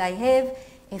fact that I have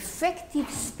effective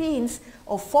spins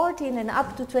of 14 and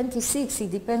up to 26. It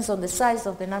depends on the size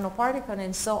of the nanoparticle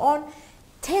and so on.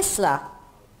 Tesla.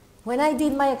 When I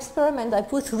did my experiment, I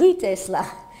put 3 Tesla,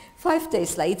 5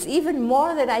 Tesla. It's even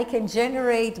more that I can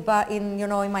generate in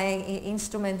my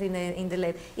instrument in the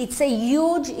lab. It's a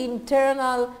huge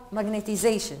internal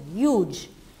magnetization, huge.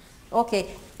 Okay,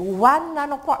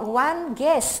 one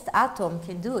guest atom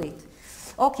can do it.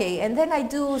 Okay, and then I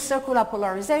do circular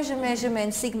polarization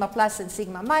measurement, sigma plus and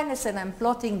sigma minus, and I'm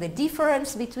plotting the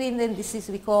difference between them. This is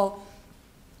we call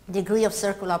degree of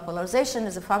circular polarization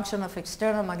as a function of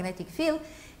external magnetic field.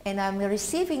 And I'm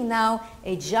receiving now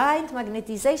a giant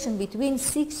magnetization between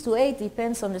 6 to 8,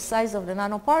 depends on the size of the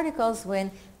nanoparticles, when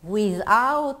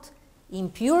without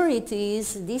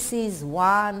impurities, this is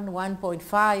 1,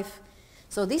 1.5.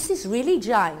 So this is really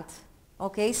giant,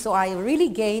 okay? So I really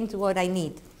gained what I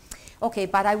need. Okay,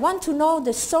 but I want to know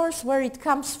the source where it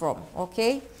comes from,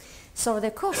 okay? So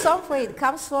the source where it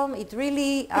comes from, it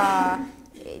really,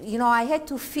 I had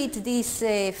to fit this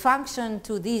function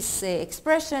to this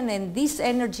expression, and this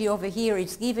energy over here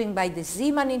is given by the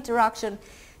Zeeman interaction,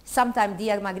 sometimes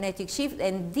diamagnetic shift,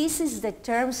 and this is the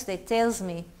terms that tells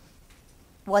me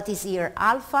what is here.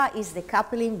 Alpha is the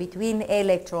coupling between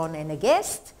electron and a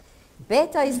guest.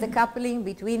 Beta is the coupling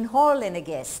between hole and a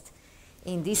guest.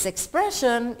 In this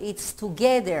expression, it's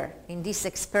together in this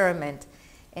experiment.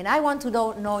 And I want to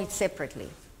know it separately.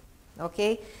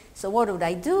 Okay? So what would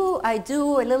I do? I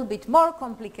do a little bit more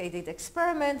complicated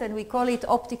experiment, and we call it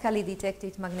optically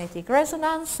detected magnetic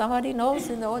resonance. Somebody knows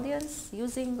in the audience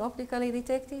using optically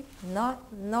detected? No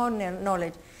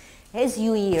knowledge. As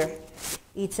you hear,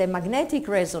 it's a magnetic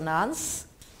resonance.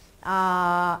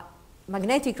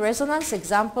 Magnetic resonance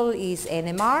example is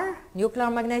NMR, nuclear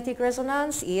magnetic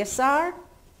resonance, ESR,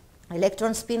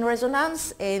 electron spin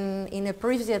resonance. And in a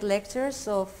previous lectures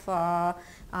of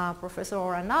Professor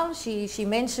Onaral, she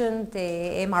mentioned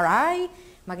the MRI,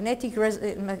 magnetic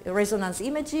resonance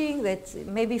imaging, that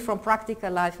maybe from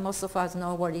practical life most of us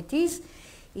know what it is.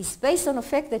 It's based on the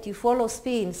fact that you follow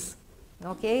spins,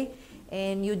 okay?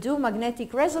 and you do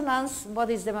magnetic resonance. What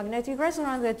is the magnetic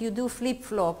resonance? That you do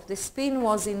flip-flop. The spin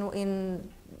was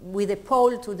with a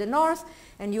pole to the north,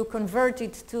 and you convert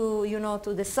it to,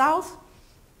 to the south.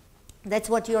 That's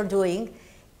what you're doing.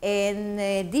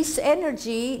 And this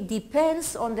energy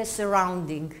depends on the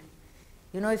surrounding.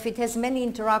 If it has many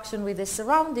interaction with the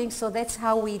surrounding, so that's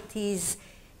how it is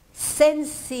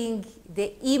sensing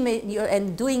the image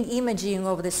and doing imaging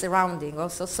of the surrounding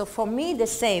also. So for me, the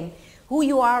same. Who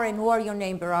you are and who are your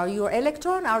neighbor. Are you an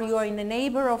electron? Are you in a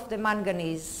neighbor of the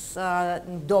manganese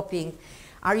doping?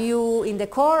 Are you in the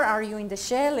core? Are you in the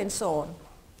shell? And so on.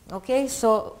 Okay,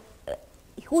 so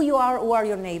who you are, who are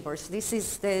your neighbors. This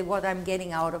is what I'm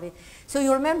getting out of it. So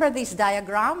you remember this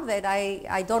diagram that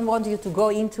I don't want you to go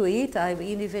into it. I've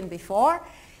been even before.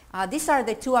 These are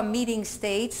the two emitting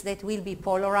states that will be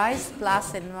polarized,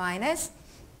 plus and minus.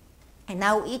 And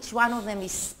now each one of them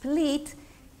is split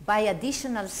by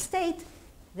additional state,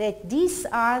 that these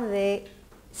are the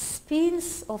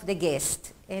spins of the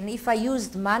guest. And if I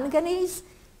used manganese,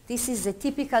 this is a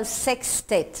typical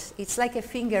sextet. It's like a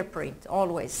fingerprint,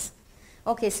 always.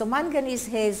 Okay, so manganese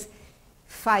has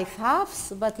 5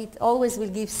 halves, but it always will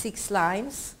give 6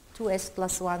 lines, 2s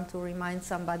plus 1 to remind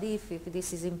somebody if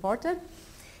this is important.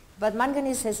 But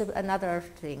manganese has another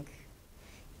thing.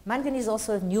 Manganese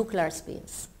also has nuclear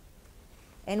spins.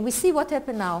 And we see what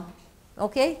happened now.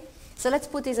 Okay? So let's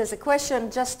put this as a question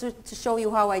just to show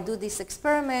you how I do this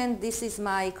experiment. This is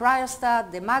my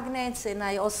cryostat, the magnets, and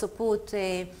I also put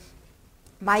a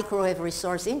microwave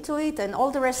resource into it, and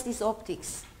all the rest is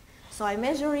optics. So I'm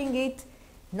measuring it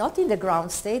not in the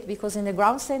ground state, because in the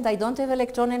ground state I don't have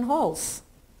electron and holes.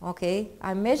 Okay?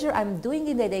 I'm doing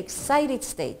it at the excited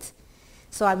state.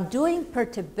 So I'm doing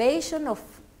perturbation of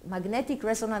magnetic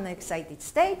resonance excited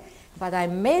state, but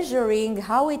I'm measuring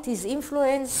how it is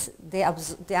influenced the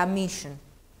emission.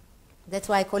 That's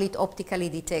why I call it optically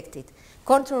detected,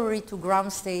 contrary to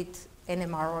ground state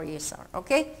NMR or ESR.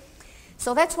 Okay?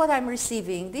 So that's what I'm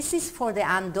receiving. This is for the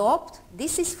undoped.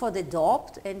 This is for the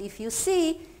doped. And if you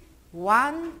see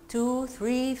 1, 2,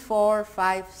 3, 4,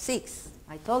 5, 6,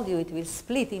 I told you it will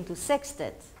split into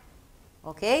sextet.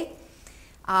 Okay?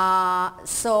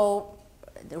 So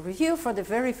the review for the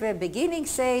very, very beginning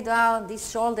said, these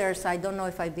shoulders, I don't know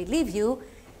if I believe you.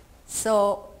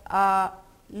 So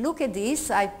look at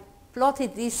this. I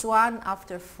plotted this one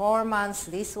after 4 months,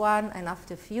 this one, and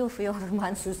after few other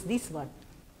months is this one.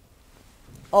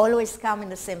 Always come in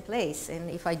the same place. And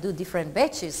if I do different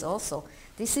batches also.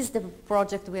 This is the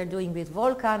project we are doing with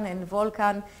Volkan, and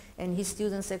Volkan and his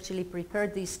students actually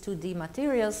prepared these 2D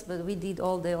materials, but we did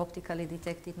all the optically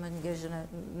detected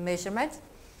measurements.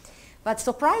 But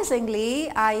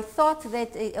surprisingly, I thought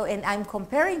that, and I'm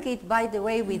comparing it, by the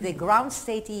way, with the ground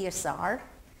state ESR.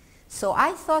 So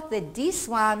I thought that this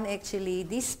one, actually,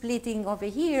 this splitting over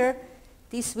here,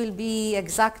 this will be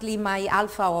exactly my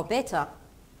alpha or beta.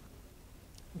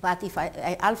 But if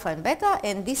alpha and beta,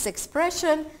 and this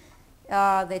expression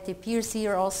that appears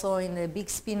here also in the big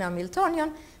spin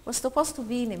Hamiltonian was supposed to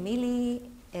be in a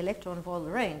milli-electron volt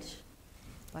range.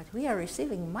 But we are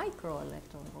receiving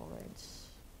micro-electron volt range.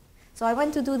 So I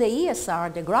went to do the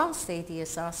ESR, the ground state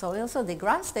ESR. So also the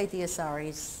ground state ESR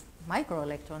is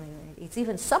microelectron. It's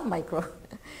even sub-micro.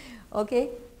 Okay?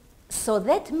 So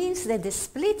that means that the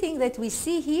splitting that we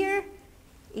see here,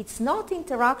 it's not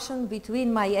interaction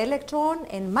between my electron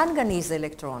and manganese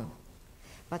electron,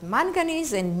 but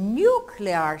manganese and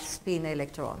nuclear spin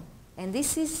electron. And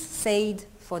this is said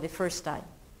for the first time.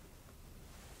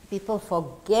 People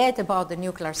forget about the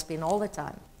nuclear spin all the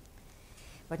time.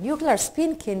 But nuclear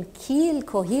spin can kill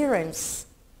coherence,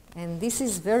 and this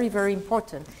is very, very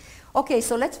important. Okay,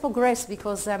 so let's progress,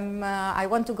 because I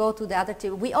want to go to the other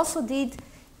two. We also did,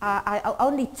 I'll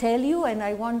only tell you, and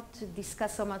I won't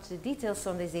discuss so much the details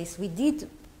on this. We did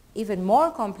even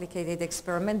more complicated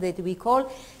experiment that we call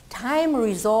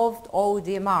time-resolved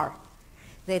ODMR.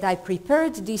 That I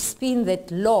prepared this spin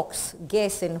that locks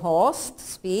gas and host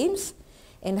spins,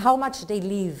 and how much they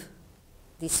live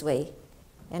this way,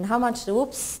 and how much,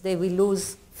 oops, they will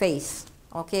lose phase,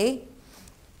 okay?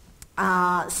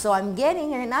 So I'm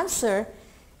getting an answer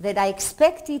that I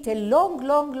expected a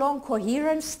long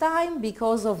coherence time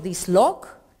because of this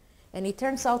lock, and it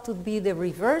turns out to be the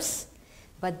reverse.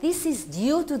 But this is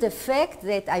due to the fact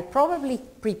that I probably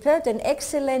prepared an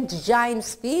excellent giant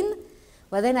spin,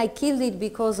 but then I killed it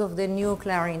because of the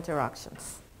nuclear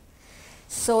interactions.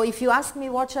 So if you ask me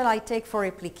what shall I take for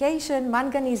application,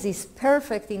 manganese is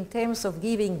perfect in terms of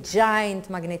giving giant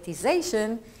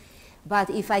magnetization, but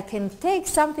if I can take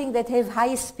something that have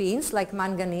high spins like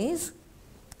manganese,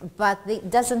 but it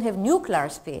doesn't have nuclear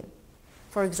spin,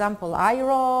 for example,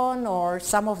 iron or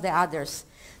some of the others.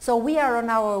 So we are on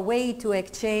our way to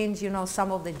exchange,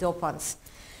 some of the dopants.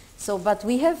 So, but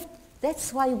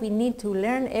that's why we need to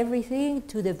learn everything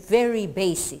to the very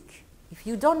basic. If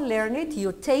you don't learn it,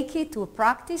 you take it to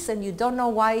practice and you don't know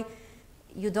why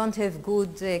you don't have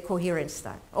good coherence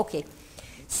time. Okay.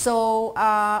 So,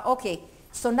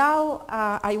 So now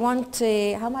I want,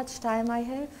 how much time I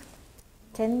have?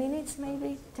 10 minutes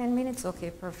maybe? 10 minutes?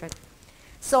 Okay, perfect.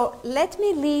 So let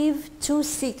me leave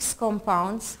II-VI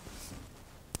compounds,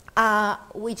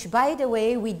 which, by the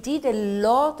way, we did a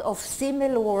lot of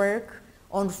similar work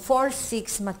on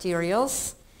IV-VI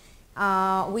materials,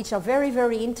 which are very,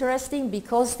 very interesting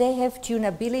because they have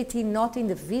tunability not in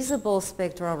the visible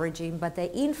spectral regime, but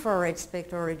the infrared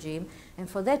spectral regime. And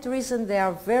for that reason, they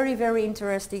are very, very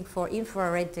interesting for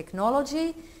infrared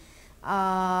technology.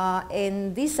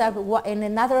 And in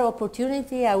another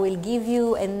opportunity, I will give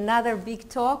you another big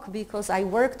talk because I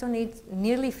worked on it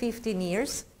nearly 15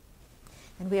 years.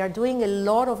 And we are doing a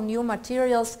lot of new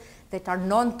materials that are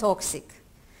non-toxic.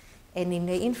 And in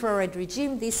the infrared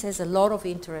regime, this has a lot of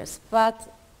interest.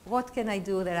 But what can I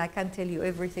do that I can't tell you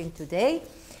everything today?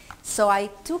 So I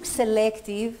took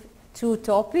selective 2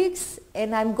 topics,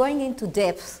 and I'm going into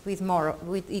depth with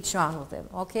each one of them.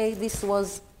 Okay, this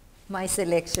was my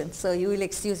selection, so you will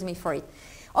excuse me for it.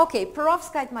 Okay,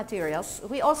 perovskite materials.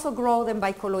 We also grow them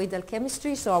by colloidal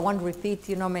chemistry, so I won't repeat,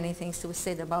 many things we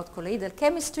said about colloidal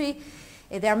chemistry.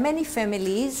 There are many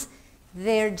families.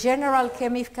 Their general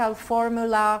chemical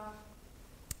formula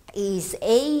is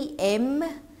A, M,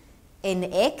 and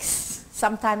X,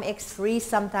 sometimes X3,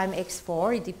 sometimes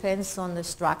X4. It depends on the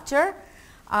structure.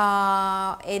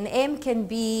 And M can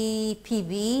be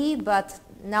PB, but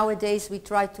nowadays we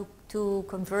try to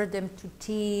convert them to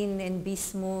tin and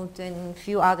bismuth and a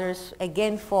few others,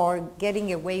 again for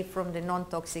getting away from the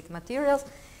non-toxic materials.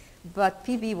 But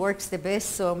PB works the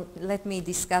best, so let me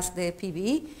discuss the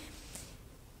PB.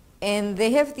 And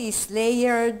they have these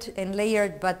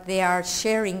layered, but they are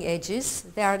sharing edges.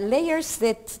 There are layers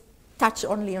that touch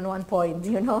only on one point,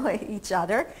 each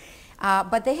other.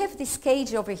 But they have this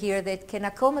cage over here that can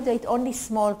accommodate only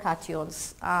small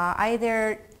cations,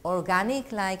 either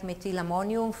organic like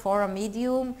methylammonium,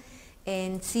 foramidum,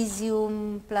 and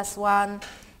cesium +1.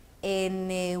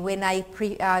 And when I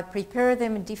prepare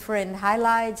them in different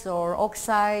halides or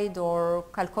oxide or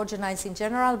chalcogenides in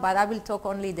general, but I will talk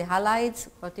only the halides,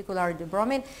 particularly the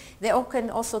bromine, they can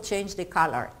also change the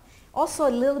color. Also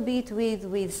a little bit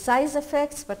with size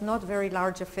effects, but not very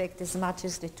large effect as much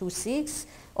as the II-VI,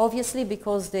 obviously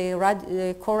because the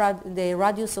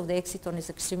radius of the exciton is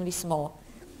extremely small.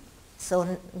 So,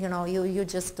 you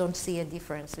just don't see a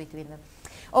difference between them.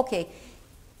 Okay.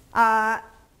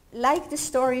 Like the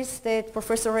stories that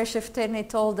Professor Reshef Tenne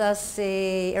told us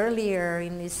earlier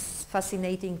in his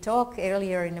fascinating talk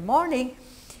earlier in the morning,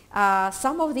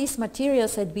 some of these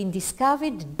materials had been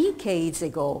discovered decades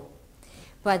ago,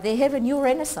 but they have a new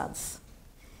renaissance.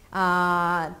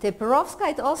 The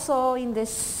perovskite also in the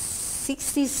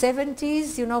 60s,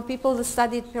 70s, people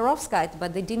studied perovskite,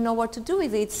 but they didn't know what to do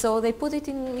with it, so they put it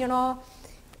in,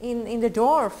 in the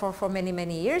drawer for many,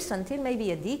 many years until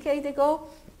maybe a decade ago.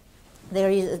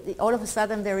 All of a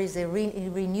sudden there is a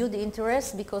renewed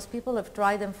interest because people have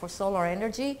tried them for solar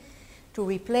energy to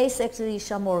replace actually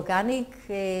some organic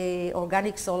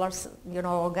solar,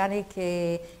 organic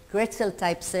Gretzel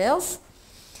type cells.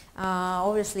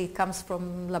 Obviously it comes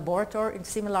from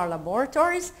similar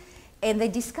laboratories, and they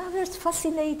discovered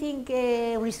fascinating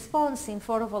response in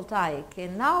photovoltaic.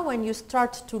 And now when you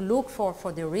start to look for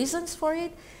the reasons for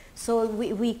it, so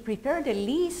we prepared a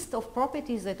list of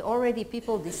properties that already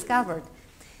people discovered.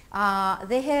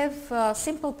 They have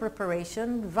simple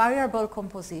preparation, variable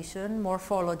composition,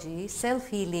 morphology,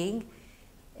 self-healing.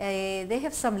 They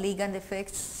have some ligand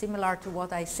effects similar to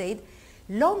what I said.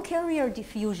 Long carrier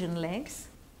diffusion lengths,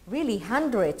 really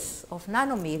hundreds of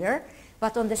nanometer,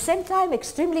 but on the same time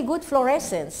extremely good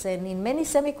fluorescence. And in many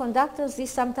semiconductors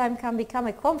this sometimes can become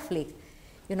a conflict.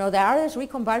 The others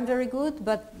recombine very good,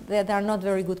 but they are not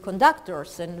very good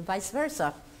conductors, and vice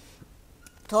versa.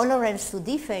 Tolerance to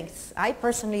defects. I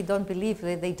personally don't believe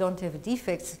that they don't have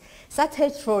defects. Such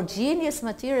heterogeneous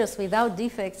materials without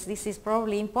defects, this is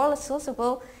probably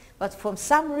impossible, but for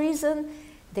some reason,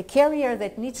 the carrier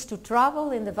that needs to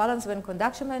travel in the valence band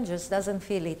conduction band just doesn't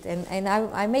feel it. And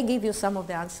I may give you some of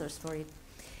the answers for it.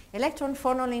 Electron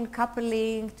phonoline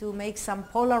coupling to make some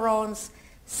polarons,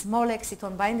 small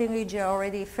exciton binding region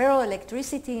already,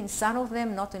 ferroelectricity in some of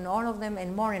them, not in all of them,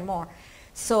 and more and more.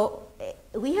 So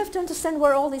we have to understand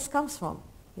where all this comes from,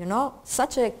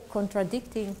 such a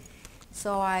contradicting.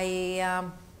 So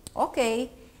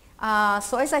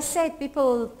So as I said,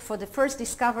 people for the first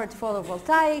discovered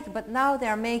photovoltaic, but now they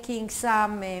are making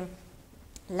some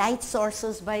light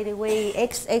sources, by the way,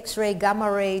 X-ray,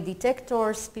 gamma ray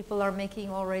detectors. People are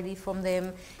making already from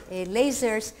them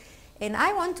lasers. And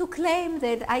I want to claim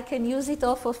that I can use it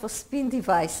also for spin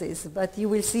devices, but you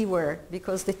will see where,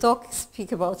 because the talk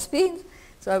speak about spins.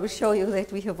 So I will show you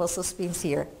that we have also spins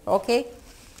here. Okay?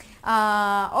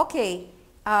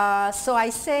 So I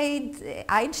said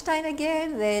Einstein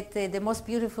again, that the most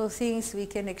beautiful things we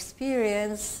can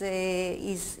experience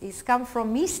is come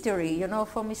from mystery, you know,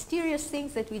 from mysterious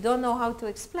things that we don't know how to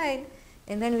explain,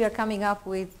 and then we are coming up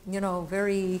with, you know,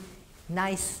 very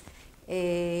nice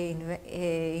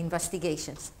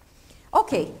investigations.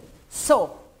 Okay,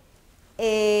 so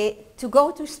to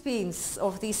go to spins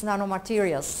of these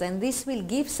nanomaterials, and this will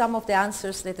give some of the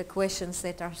answers to the questions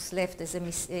that are left as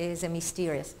a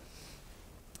mysterious.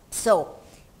 So,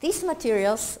 these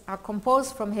materials are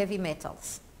composed from heavy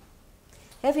metals.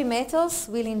 Heavy metals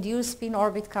will induce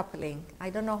spin-orbit coupling. I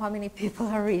don't know how many people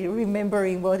are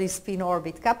remembering what is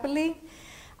spin-orbit coupling.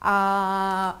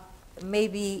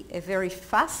 Maybe very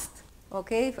fast,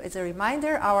 okay? As a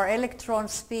reminder, our electron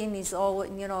spin is all,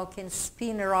 you know, can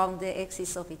spin around the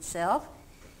axis of itself.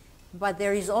 But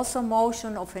there is also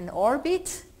motion of an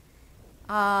orbit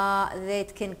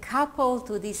that can couple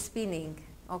to this spinning.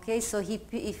 Okay, so he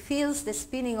feels the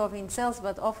spinning of himself,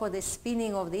 but also the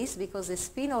spinning of this, because the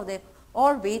spin of the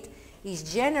orbit is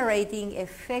generating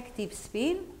effective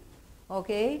spin,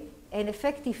 okay, and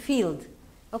effective field.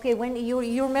 Okay, when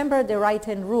you remember the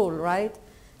right-hand rule, right?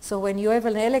 So when you have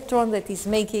an electron that is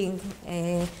making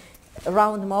a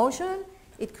round motion,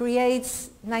 it creates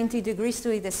 90 degrees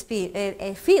to it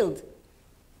a field.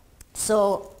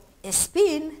 So a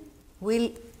spin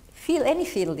will fill any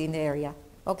field in the area.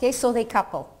 Okay, so they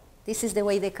couple. This is the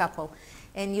way they couple.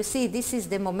 And you see, this is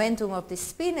the momentum of the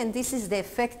spin, and this is the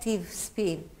effective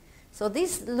spin. So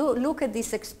this, look at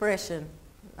this expression,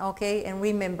 okay, and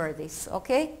remember this,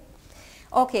 okay?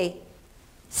 Okay,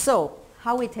 so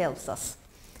how it helps us.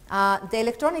 The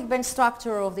electronic band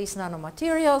structure of these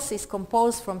nanomaterials is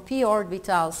composed from p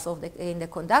orbitals in the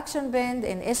conduction band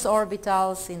and s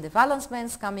orbitals in the valence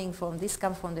bands. This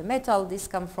come from the metal, this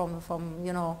come from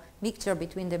you know, mixture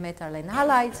between the metal and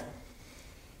halides.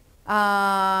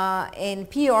 And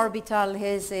p orbital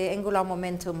has an angular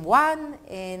momentum 1,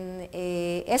 and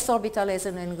s orbital has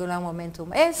an angular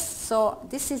momentum s. So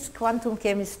this is quantum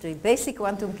chemistry, basic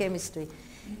quantum chemistry.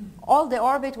 All the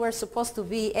orbit were supposed to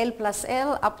be L plus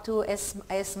L up to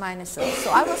S minus L. So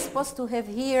I was supposed to have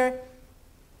here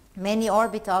many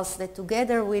orbitals that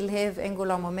together will have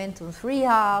angular momentum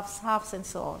 3/2, halves, and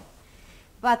so on.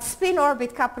 But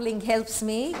spin-orbit coupling helps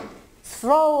me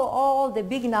throw all the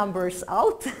big numbers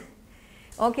out.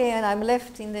 Okay, and I'm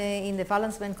left in the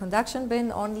valence band conduction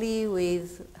band only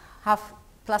with half,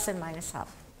 plus and minus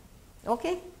half.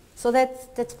 Okay, so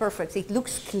that's perfect. It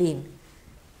looks clean,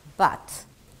 but.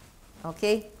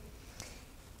 Okay,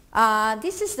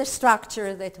 this is the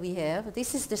structure that we have.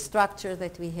 This is the structure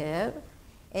that we have.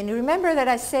 And remember that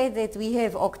I said that we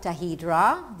have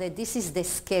octahedra, that this is the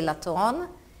skeleton.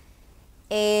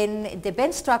 And the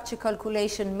band structure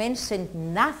calculation mentioned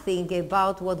nothing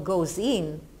about what goes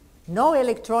in. No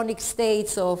electronic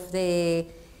states of the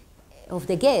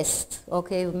guest,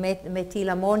 okay,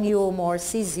 methylammonium or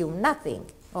cesium, nothing,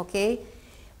 okay?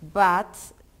 But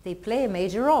they play a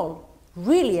major role.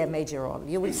 Really a major role.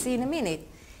 You will see in a minute.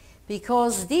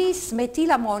 Because this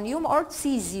methylammonium or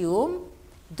cesium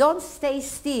don't stay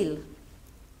still.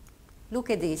 Look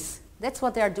at this. That's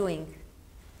what they are doing.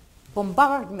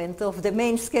 Bombardment of the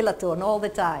main skeleton all the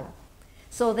time.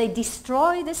 So they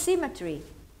destroy the symmetry.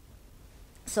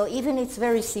 So even it's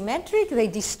very symmetric, they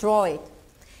destroy it.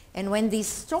 And when they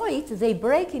destroy it, they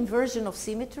break inversion of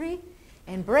symmetry.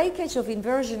 And breakage of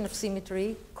inversion of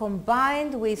symmetry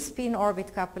combined with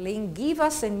spin-orbit coupling give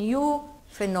us a new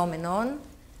phenomenon.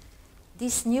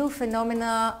 This new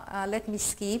phenomena, let me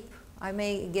skip. I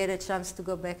may get a chance to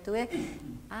go back to it.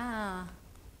 I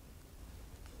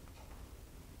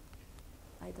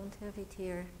don't have it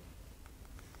here.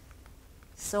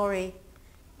 Sorry.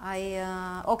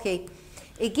 Okay.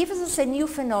 It gives us a new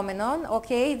phenomenon,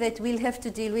 okay, that we'll have to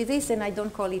deal with this, and I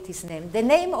don't call it his name. The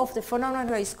name of the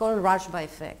phenomenon is called Rashba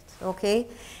effect, okay?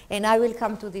 And I will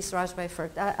come to this Rashba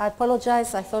effect. I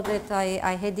apologize, I thought that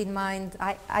I had in mind,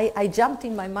 I jumped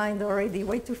in my mind already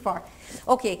way too far.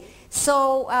 Okay,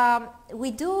 so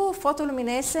we do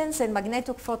photoluminescence and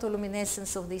magnetic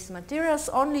photoluminescence of these materials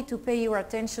only to pay your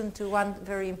attention to one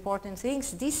very important thing.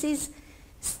 This is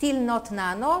still not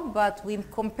nano, but we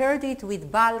compared it with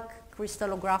bulk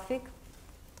crystallographic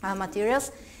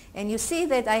materials, And you see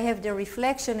that I have the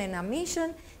reflection and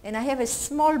emission, and I have a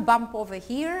small bump over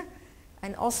here,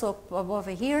 and also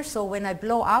over here. So when I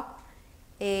blow up,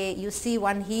 you see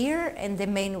one here and the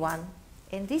main one.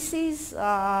 And this is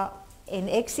an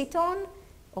exciton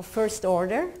of first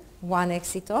order, one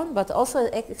exciton, but also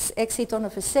an exciton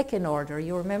of a second order.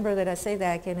 You remember that I say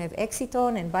that I can have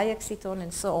exciton and biexciton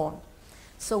and so on.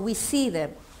 So we see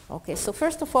them. Okay, so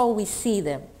first of all, we see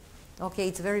them. Okay,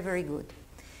 it's very, very good.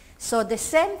 So the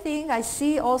same thing I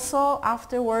see also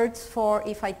afterwards for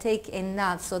if I take a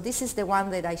nut. So this is the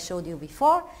one that I showed you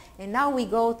before. And now we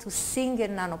go to single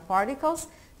nanoparticles.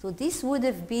 So this would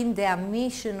have been the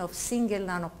emission of single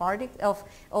nanoparticles,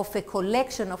 of a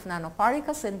collection of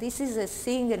nanoparticles, and this is a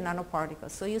single nanoparticle.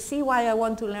 So you see why I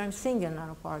want to learn single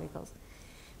nanoparticles.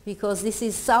 Because this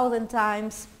is 1,000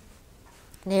 times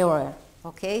narrower,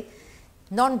 okay?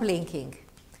 Non-blinking.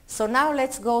 So now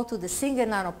let's go to the single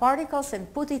nanoparticles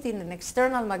and put it in an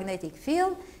external magnetic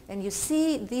field. And you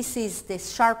see this is the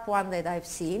sharp one that I've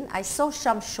seen. I saw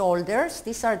some shoulders.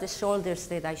 These are the shoulders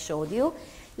that I showed you.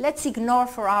 Let's ignore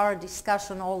for our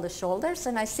discussion all the shoulders,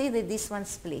 and I see that this one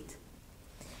split.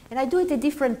 And I do it at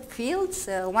different fields,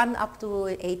 one up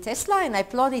to 8 Tesla, and I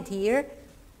plot it here.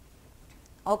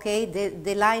 Okay,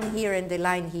 the line here and the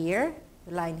line here,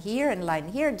 the line here and line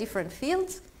here, different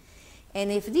fields.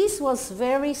 And if this was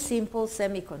very simple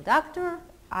semiconductor,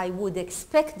 I would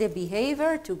expect the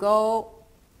behavior to go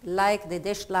like the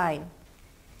dashed line.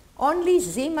 Only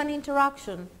Zeeman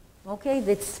interaction, okay,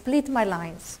 that split my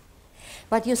lines.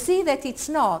 But you see that it's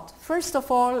not. First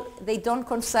of all, they don't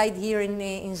coincide here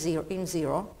in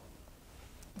zero.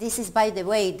 This is, by the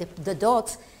way, the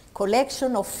dots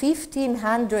collection of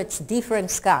 1,500 different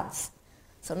scans.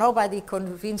 So nobody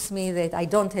convinced me that I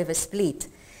don't have a split.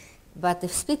 But the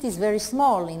split is very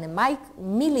small in a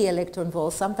milli-electron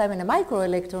volt, sometimes in a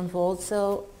micro-electron volt,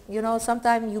 so you know,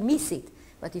 sometimes you miss it.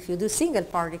 But if you do single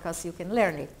particles, you can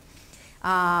learn it.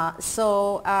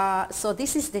 So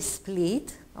this is the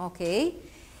split, okay?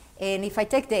 And if I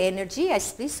take the energy, I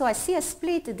split, so I see a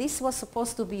split. This was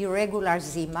supposed to be regular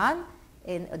Zeeman,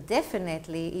 and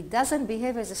definitely it doesn't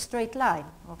behave as a straight line,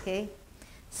 okay?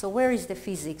 So where is the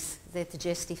physics that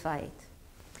justify it?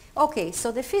 Okay,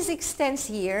 so the physics stands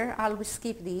here. I'll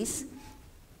skip this.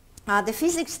 The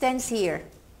physics stands here.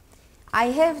 I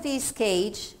have this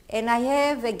cage, and I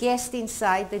have a gas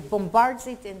inside that bombards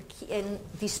it and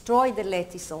destroys the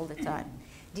lattice all the time.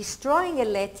 Destroying a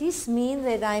lattice means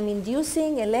that I'm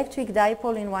inducing electric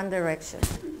dipole in one direction.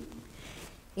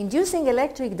 Inducing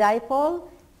electric dipole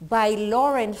by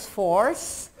Lorentz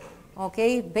force,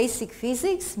 okay, basic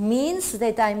physics, means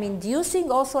that I'm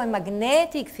inducing also a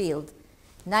magnetic field,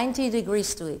 90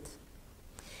 degrees to it.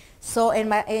 So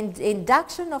in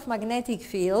induction of magnetic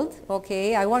field,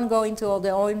 okay, I won't go into all the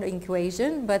own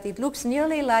equation, but it looks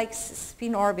nearly like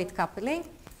spin-orbit coupling.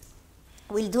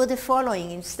 We'll do the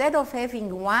following. Instead of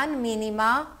having one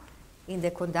minima in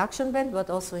the conduction band, but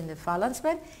also in the valence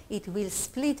band, it will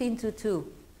split into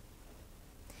two.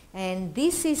 And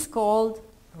this is called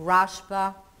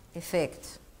Rashba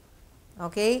effect,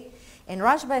 okay? And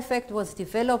Rashba effect was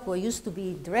developed, or used to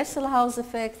be Dresselhaus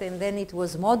effect, and then it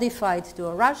was modified to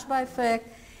a Rashba effect.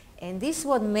 And this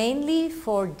was mainly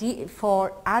for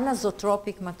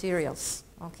anisotropic materials,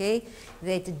 okay?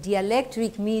 That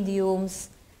dielectric mediums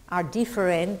are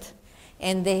different,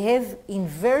 and they have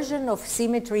inversion of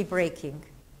symmetry breaking.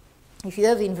 If you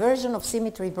have inversion of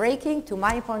symmetry breaking, to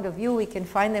my point of view, we can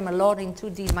find them a lot in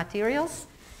 2D materials,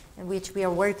 in which we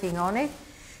are working on it.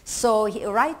 So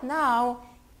right now,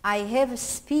 I have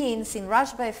spins in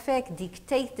Rashba effect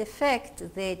dictate the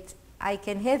fact that I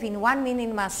can have in one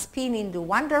minima spin into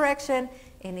one direction,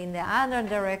 and in the other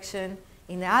direction,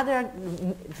 in the other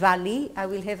valley, I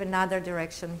will have another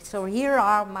direction. So here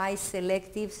are my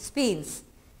selective spins.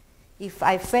 If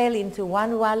I fell into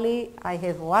one valley, I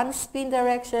have one spin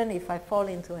direction. If I fall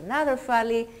into another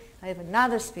valley, I have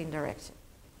another spin direction.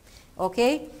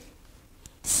 Okay?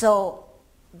 So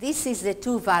this is the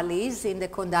two valleys in the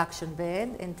conduction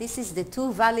band, and this is the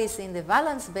two valleys in the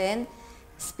valence band.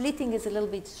 Splitting is a little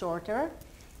bit shorter,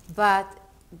 but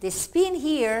the spin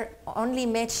here only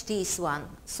match this one.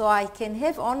 So I can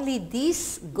have only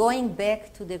this going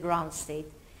back to the ground state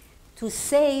to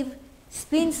save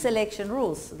spin selection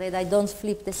rules, that I don't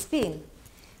flip the spin.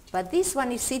 But this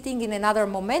one is sitting in another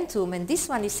momentum, and this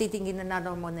one is sitting in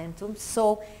another momentum.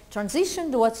 So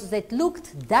transition that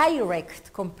looked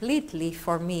direct completely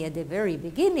for me at the very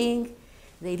beginning,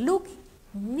 they look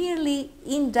nearly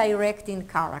indirect in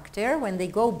character when they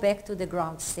go back to the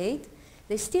ground state.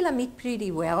 They still emit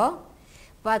pretty well,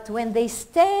 but when they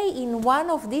stay in one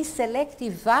of these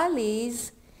selective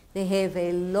valleys, they have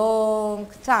a long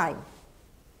time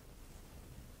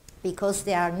because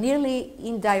they are nearly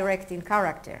indirect in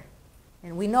character.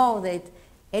 And we know that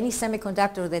any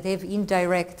semiconductor that have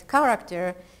indirect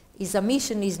character, its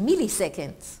emission is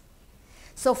milliseconds.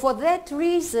 So for that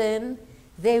reason,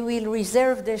 they will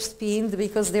reserve their spin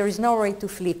because there is no way to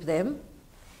flip them.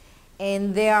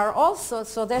 And they are also,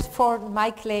 so therefore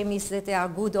my claim is that they are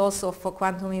good also for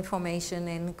quantum information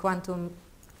and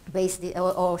quantum-based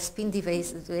or spin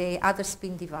devices, other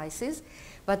spin devices.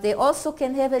 But they also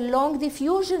can have a long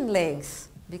diffusion length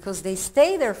because they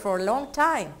stay there for a long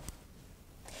time.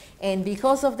 And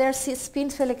because of their spin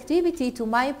selectivity, to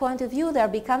my point of view, they are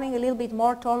becoming a little bit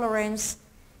more tolerant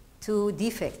to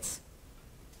defects.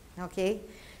 Okay?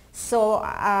 So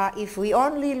if we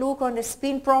only look on the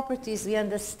spin properties, we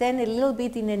understand a little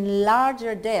bit in a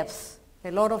larger depth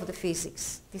a lot of the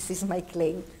physics. This is my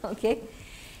claim. Okay?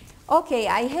 Okay,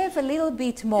 I have a little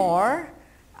bit more,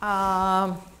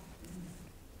 but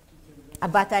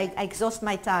I exhaust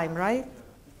my time, right?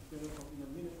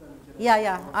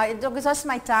 Yeah, I exhaust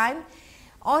my time.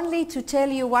 Only to tell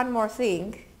you one more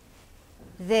thing,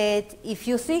 that if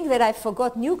you think that I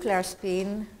forgot nuclear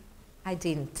spin, I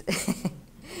didn't.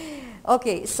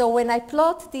 Okay, so when I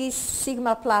plot this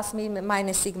sigma plus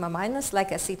minus sigma minus,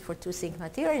 like I see it for two sigma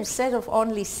here, instead of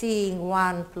only seeing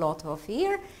one plot of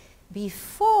here,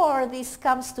 before this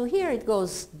comes to here, it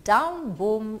goes down,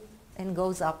 boom, and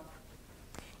goes up.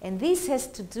 And this has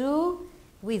to do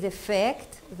with the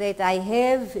fact that I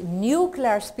have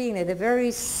nuclear spin at a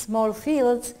very small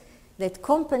field that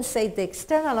compensate the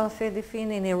external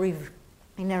spin in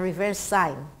a reverse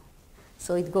sign.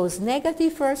 So it goes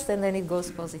negative first and then it goes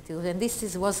positive. And this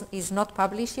is not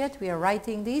published yet. We are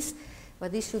writing this,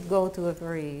 but this should go to a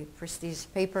very prestigious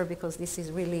paper because this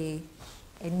is really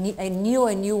a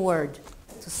new word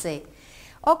to say.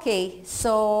 Okay,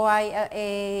 so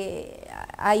I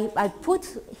put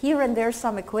here and there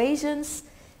some equations.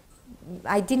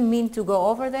 I didn't mean to go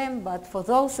over them, but for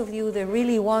those of you that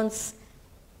really wants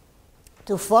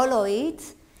to follow it,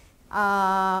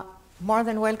 more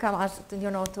than welcome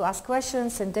to ask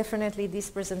questions, and definitely this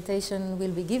presentation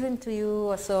will be given to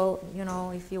you. So,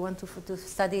 if you want to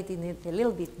study it in a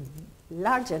little bit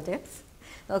larger depth.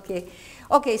 Okay.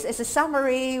 Okay, so as a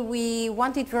summary, we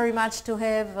wanted very much to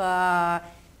have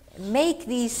make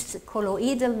these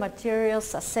colloidal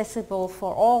materials accessible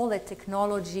for all the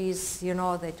technologies,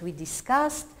 that we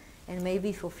discussed, and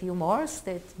maybe for a few more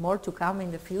to come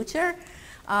in the future.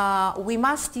 We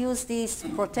must use these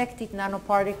protected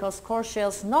nanoparticles, core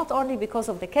shells, not only because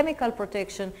of the chemical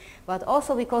protection, but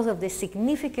also because of the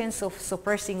significance of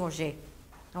suppressing Auger.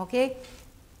 Okay?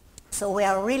 So we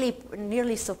are really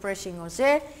nearly suppressing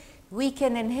Auger. We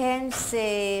can enhance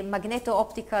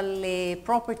magneto-optical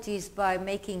properties by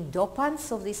making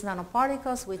dopants of these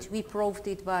nanoparticles, which we proved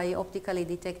it by optically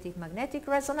detected magnetic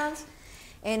resonance.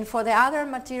 And for the other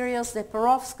materials, the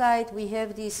perovskite, we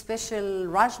have this special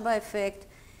Rashba effect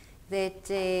that,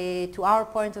 to our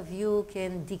point of view,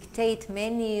 can dictate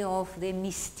many of the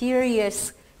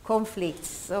mysterious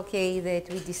conflicts, okay, that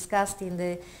we discussed in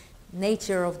the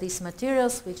nature of these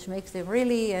materials, which makes them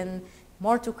really, and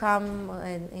more to come,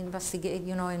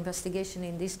 investigation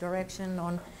in this direction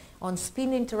on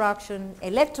spin interaction,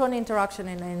 electron interaction,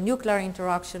 and nuclear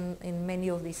interaction in many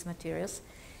of these materials.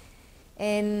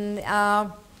 And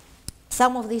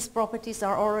some of these properties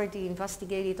are already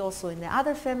investigated also in the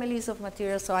other families of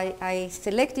materials. So I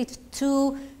selected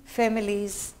two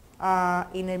families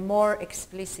in a more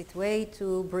explicit way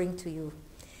to bring to you.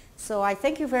 So I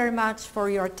thank you very much for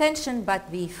your attention,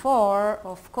 but before,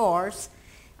 of course,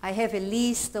 I have a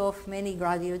list of many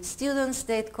graduate students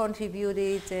that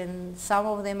contributed, and some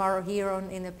of them are here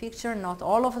in the picture, not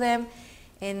all of them.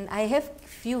 And I have a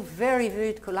few very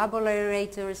good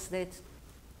collaborators that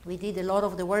we did a lot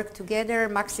of the work together.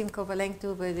 Maxim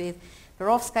Kovalenko with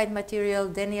perovskite material,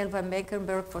 Daniel van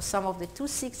Beckenberg for some of the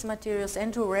II-VI materials,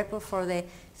 Andrew Repo for the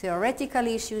theoretical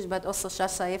issues, but also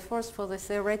Shasa Efforts for the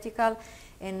theoretical,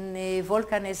 and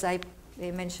Volkan, as I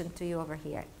mentioned to you over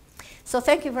here. So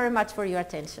thank you very much for your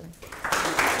attention.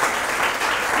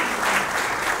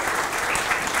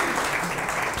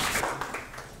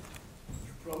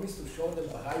 You promised to show the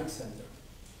Baha'i Center.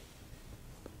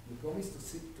 You promised to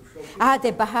show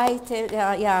the Baha'i,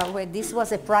 well, this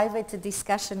was a private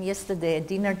discussion yesterday at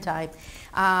dinner time.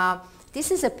 This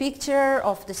is a picture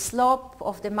of the slope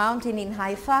of the mountain in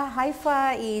Haifa.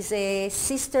 Haifa is a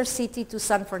sister city to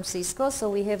San Francisco, so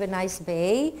we have a nice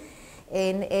bay.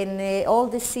 And all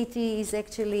the city is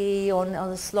actually on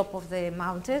the slope of the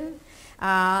mountain.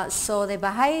 So the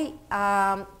Baha'i,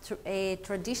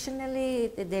 traditionally,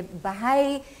 the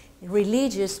Baha'i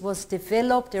religious was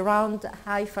developed around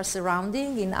Haifa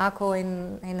surrounding, in Akko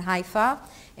and Haifa,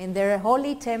 and their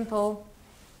holy temple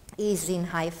is in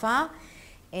Haifa,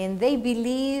 and they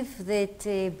believe that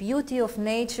beauty of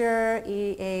nature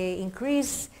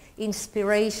increase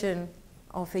inspiration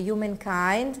of of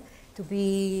humankind to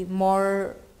be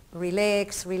more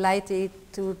relaxed, related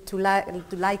to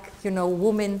like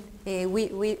women in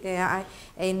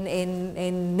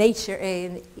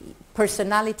nature,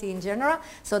 personality in general.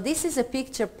 So this is a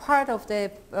picture, part of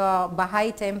the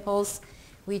Baha'i temples,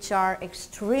 which are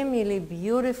extremely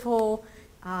beautiful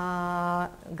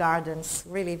gardens,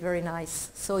 really very nice.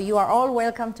 So you are all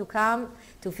welcome to come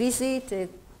to visit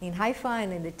in Haifa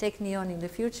and in the Technion in the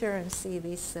future and see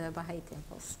these Baha'i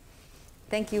temples.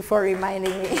 Thank you for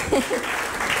reminding me.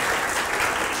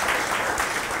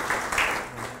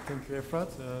 Thank you, Efrat.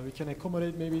 We can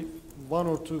accommodate maybe one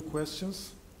or two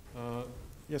questions.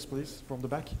 Yes, please, from the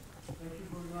back. Thank you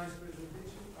for the nice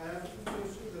presentation. I have two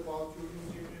questions about your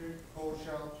engineering core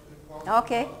shell.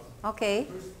 Okay, okay.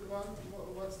 First one,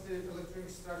 what's the electronic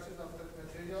structure of that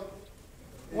material?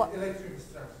 Electronic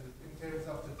structure in terms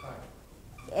of the time.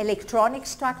 Electronic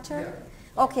structure?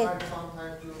 Yeah. Okay.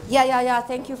 Yeah.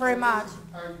 Thank you very much.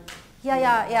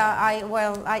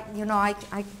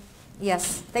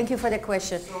 Yes. Thank you for the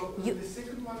question. So the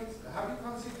second one is, have you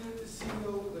considered the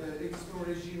single exciton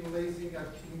regime lasing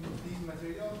at these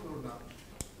materials or not?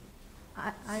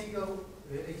 Single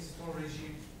exciton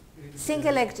regime.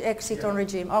 Single exciton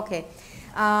regime. Okay.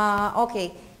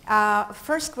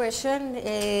 First question,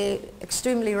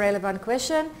 extremely relevant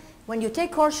question. When you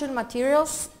take torsion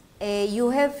materials, you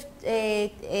have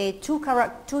two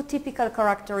typical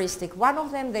characteristics. One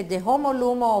of them, that the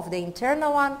homolumo of the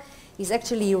internal one is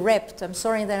actually wrapped. I'm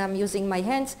sorry that I'm using my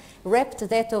hands. Wrapped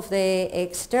that of the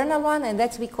external one, and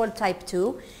that's we call type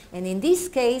 2. And in this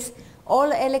case,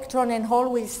 all electron and hole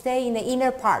will stay in the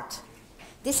inner part.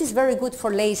 This is very good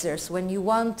for lasers when you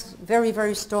want very,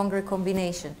 very strong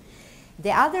recombination.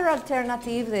 The other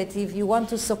alternative, that if you want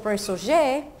to suppress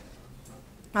Auger,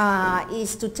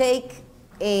 is to take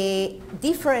a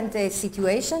different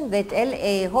situation, that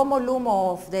a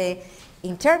homolumo of the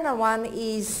internal one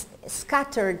is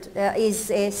scattered,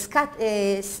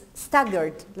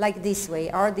 staggered like this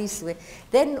way or this way.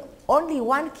 Then only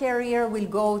one carrier will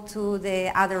go to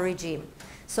the other regime.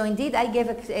 So indeed I gave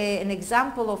an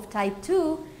example of type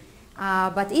 2,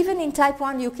 but even in type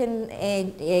 1 you can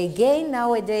gain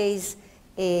nowadays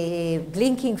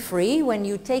blinking free when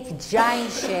you take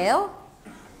giant shell.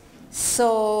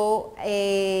 So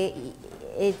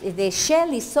the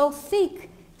shell is so thick,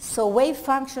 so wave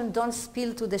function don't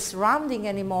spill to the surrounding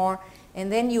anymore,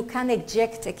 and then you can't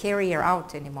eject a carrier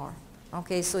out anymore.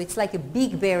 Okay, so it's like a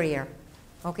big barrier,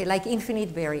 okay, like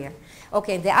infinite barrier.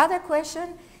 Okay, the other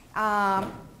question,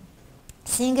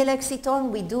 single exciton,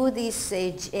 we do this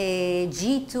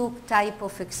G2 type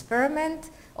of experiment,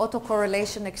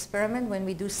 autocorrelation experiment when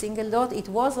we do single dot. It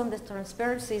was on the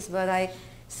transparencies, but I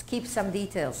skipped some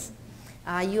details.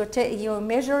 You're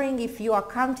measuring if you are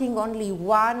counting only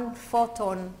one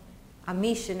photon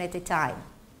emission at a time.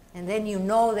 And then you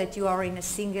know that you are in a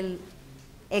single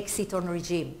exciton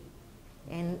regime.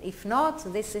 And if not,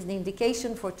 this is the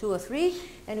indication for 2 or 3.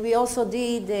 And we also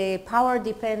did the power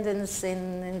dependence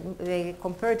and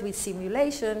compared with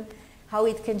simulation, how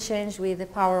it can change with the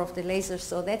power of the laser.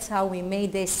 So that's how we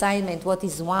made the assignment, what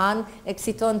is 1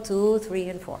 exciton, 2, 3,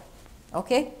 and 4.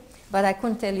 Okay? But I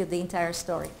couldn't tell you the entire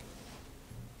story.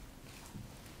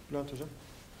 Bülent Hocam.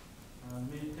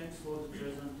 Many thanks for the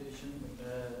presentation.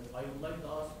 I would like to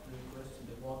ask a question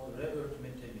about the rare earth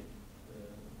material.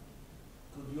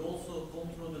 Could you also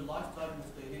control the lifetime of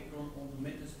the electron on the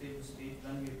metastable state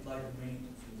when we apply the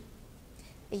magnetic field?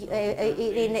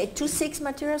 In II-VI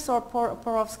materials or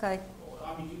perovskite? I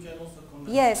mean, you can also comment.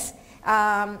 Yes.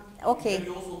 Okay. Can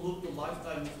you also look the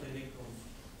lifetime of the electrons?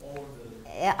 Or the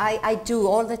I do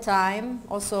all the time.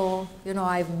 Also, you know,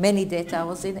 I have many data. I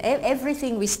was in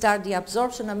everything. We start the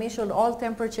absorption, emission, all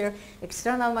temperature,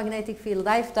 external magnetic field,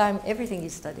 lifetime, everything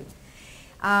is studied.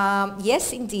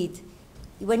 Yes, indeed.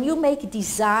 When you make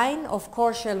design of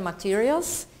core shell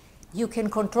materials, you can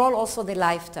control also the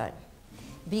lifetime.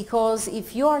 Because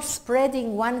if you are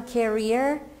spreading one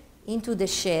carrier into the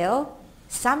shell,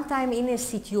 sometime in a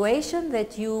situation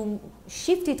that you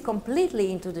shift it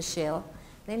completely into the shell,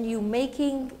 then you're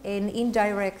making an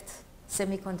indirect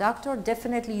semiconductor,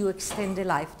 definitely you extend the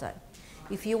lifetime.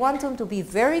 If you want them to be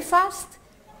very fast,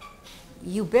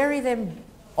 you bury them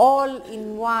all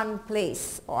in one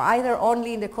place, or either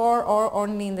only in the core or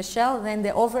only in the shell, then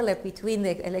the overlap between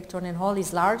the electron and hole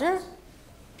is larger,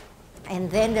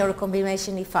 and then the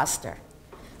recombination is faster.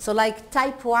 So like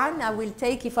type 1, I will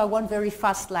take if I want very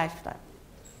fast lifetime.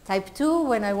 Type 2,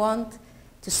 when I want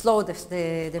to slow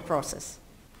the process.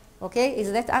 Okay,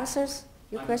 is that answers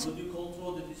your question? Could you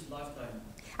control this lifetime?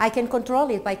 I can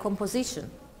control it by composition.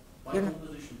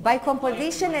 By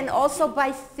composition and also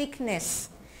by thickness.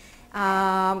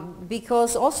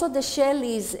 Because also the shell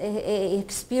is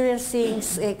experiencing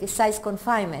size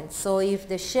confinement. So if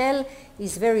the shell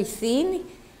is very thin,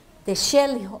 the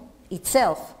shell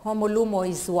itself, homolumo,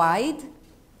 is wide,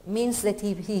 means that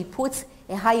he puts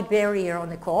a high barrier on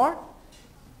the core,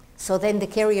 so then the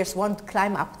carriers won't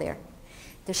climb up there.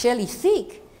 The shell is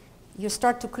thick, you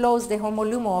start to close the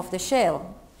homolumo of the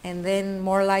shell, and then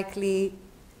more likely,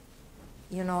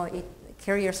 you know,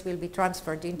 carriers will be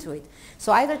transferred into it.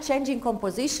 So either changing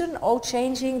composition or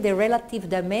changing the relative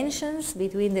dimensions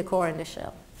between the core and the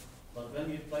shell. But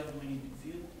when you apply the magnetic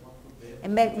field, what would be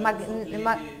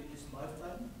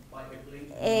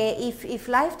if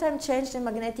lifetime change the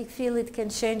magnetic field, it can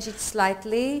change it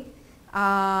slightly.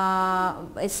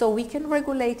 So we can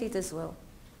regulate it as well.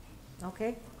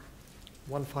 Okay?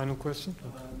 One final question.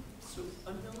 So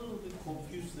I'm a little bit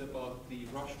confused about the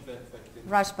Rashba effect.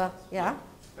 Rashba, yeah.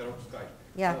 Perovskite.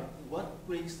 Yeah. What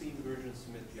breaks the inversion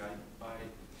symmetry?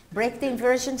 Break the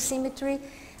inversion symmetry?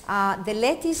 The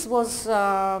lattice was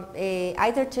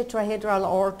either tetrahedral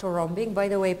or orthorhombic. By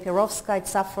the way, perovskite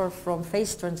suffer from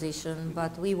phase transition,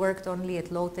 but we worked only at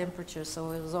low temperatures,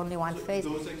 so it was only one phase.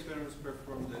 Those experiments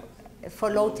performed for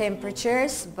low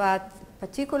temperatures, but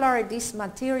particularly this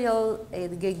material,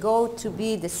 they go to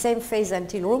be the same phase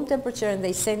until room temperature, and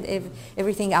they send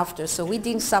everything after. So we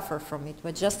didn't suffer from it,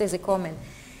 but just as a comment.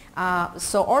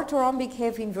 So orthorhombic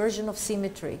have inversion of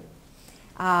symmetry.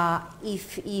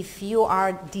 If you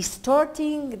are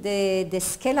distorting the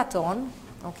skeleton,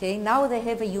 okay, now they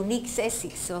have a unique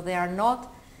SESIC, so they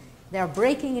are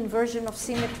breaking inversion of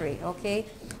symmetry, okay.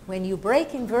 When you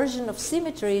break inversion of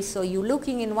symmetry, so you're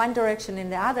looking in one direction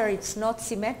and the other, it's not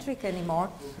symmetric anymore.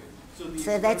 Okay.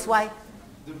 So that's why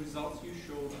the results you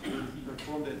showed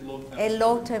performed at low temperatures. At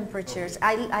low temperatures.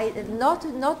 Okay.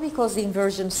 Not because the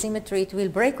inversion symmetry, it will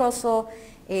break also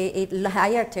at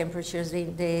higher temperatures,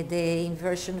 the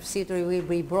inversion of symmetry will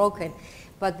be broken.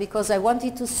 But because I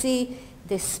wanted to see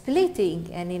the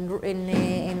splitting, and in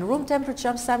room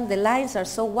temperature, sometimes the lines are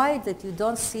so wide that you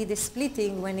don't see the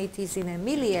splitting when it is in a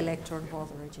milli-electron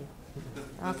volt regime.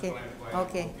 Okay.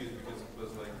 Okay.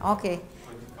 Okay.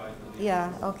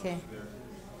 Yeah. Okay.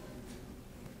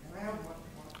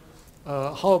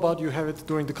 How about you have it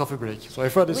during the coffee break? So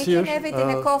Efrat is here. We can have it in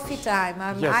a coffee time.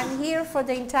 Yes. I'm here for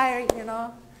the entire, you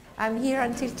know, I'm here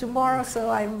until tomorrow, so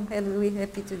I'm really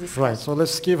happy to discuss. Right, so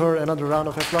let's give her another round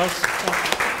of applause.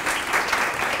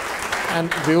 And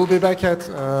we'll be back at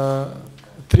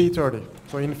 3:30,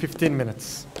 so in 15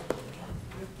 minutes.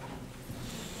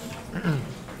 I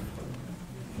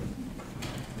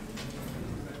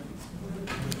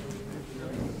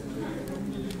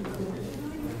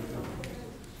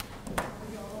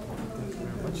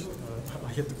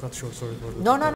had to cut short, sorry. No.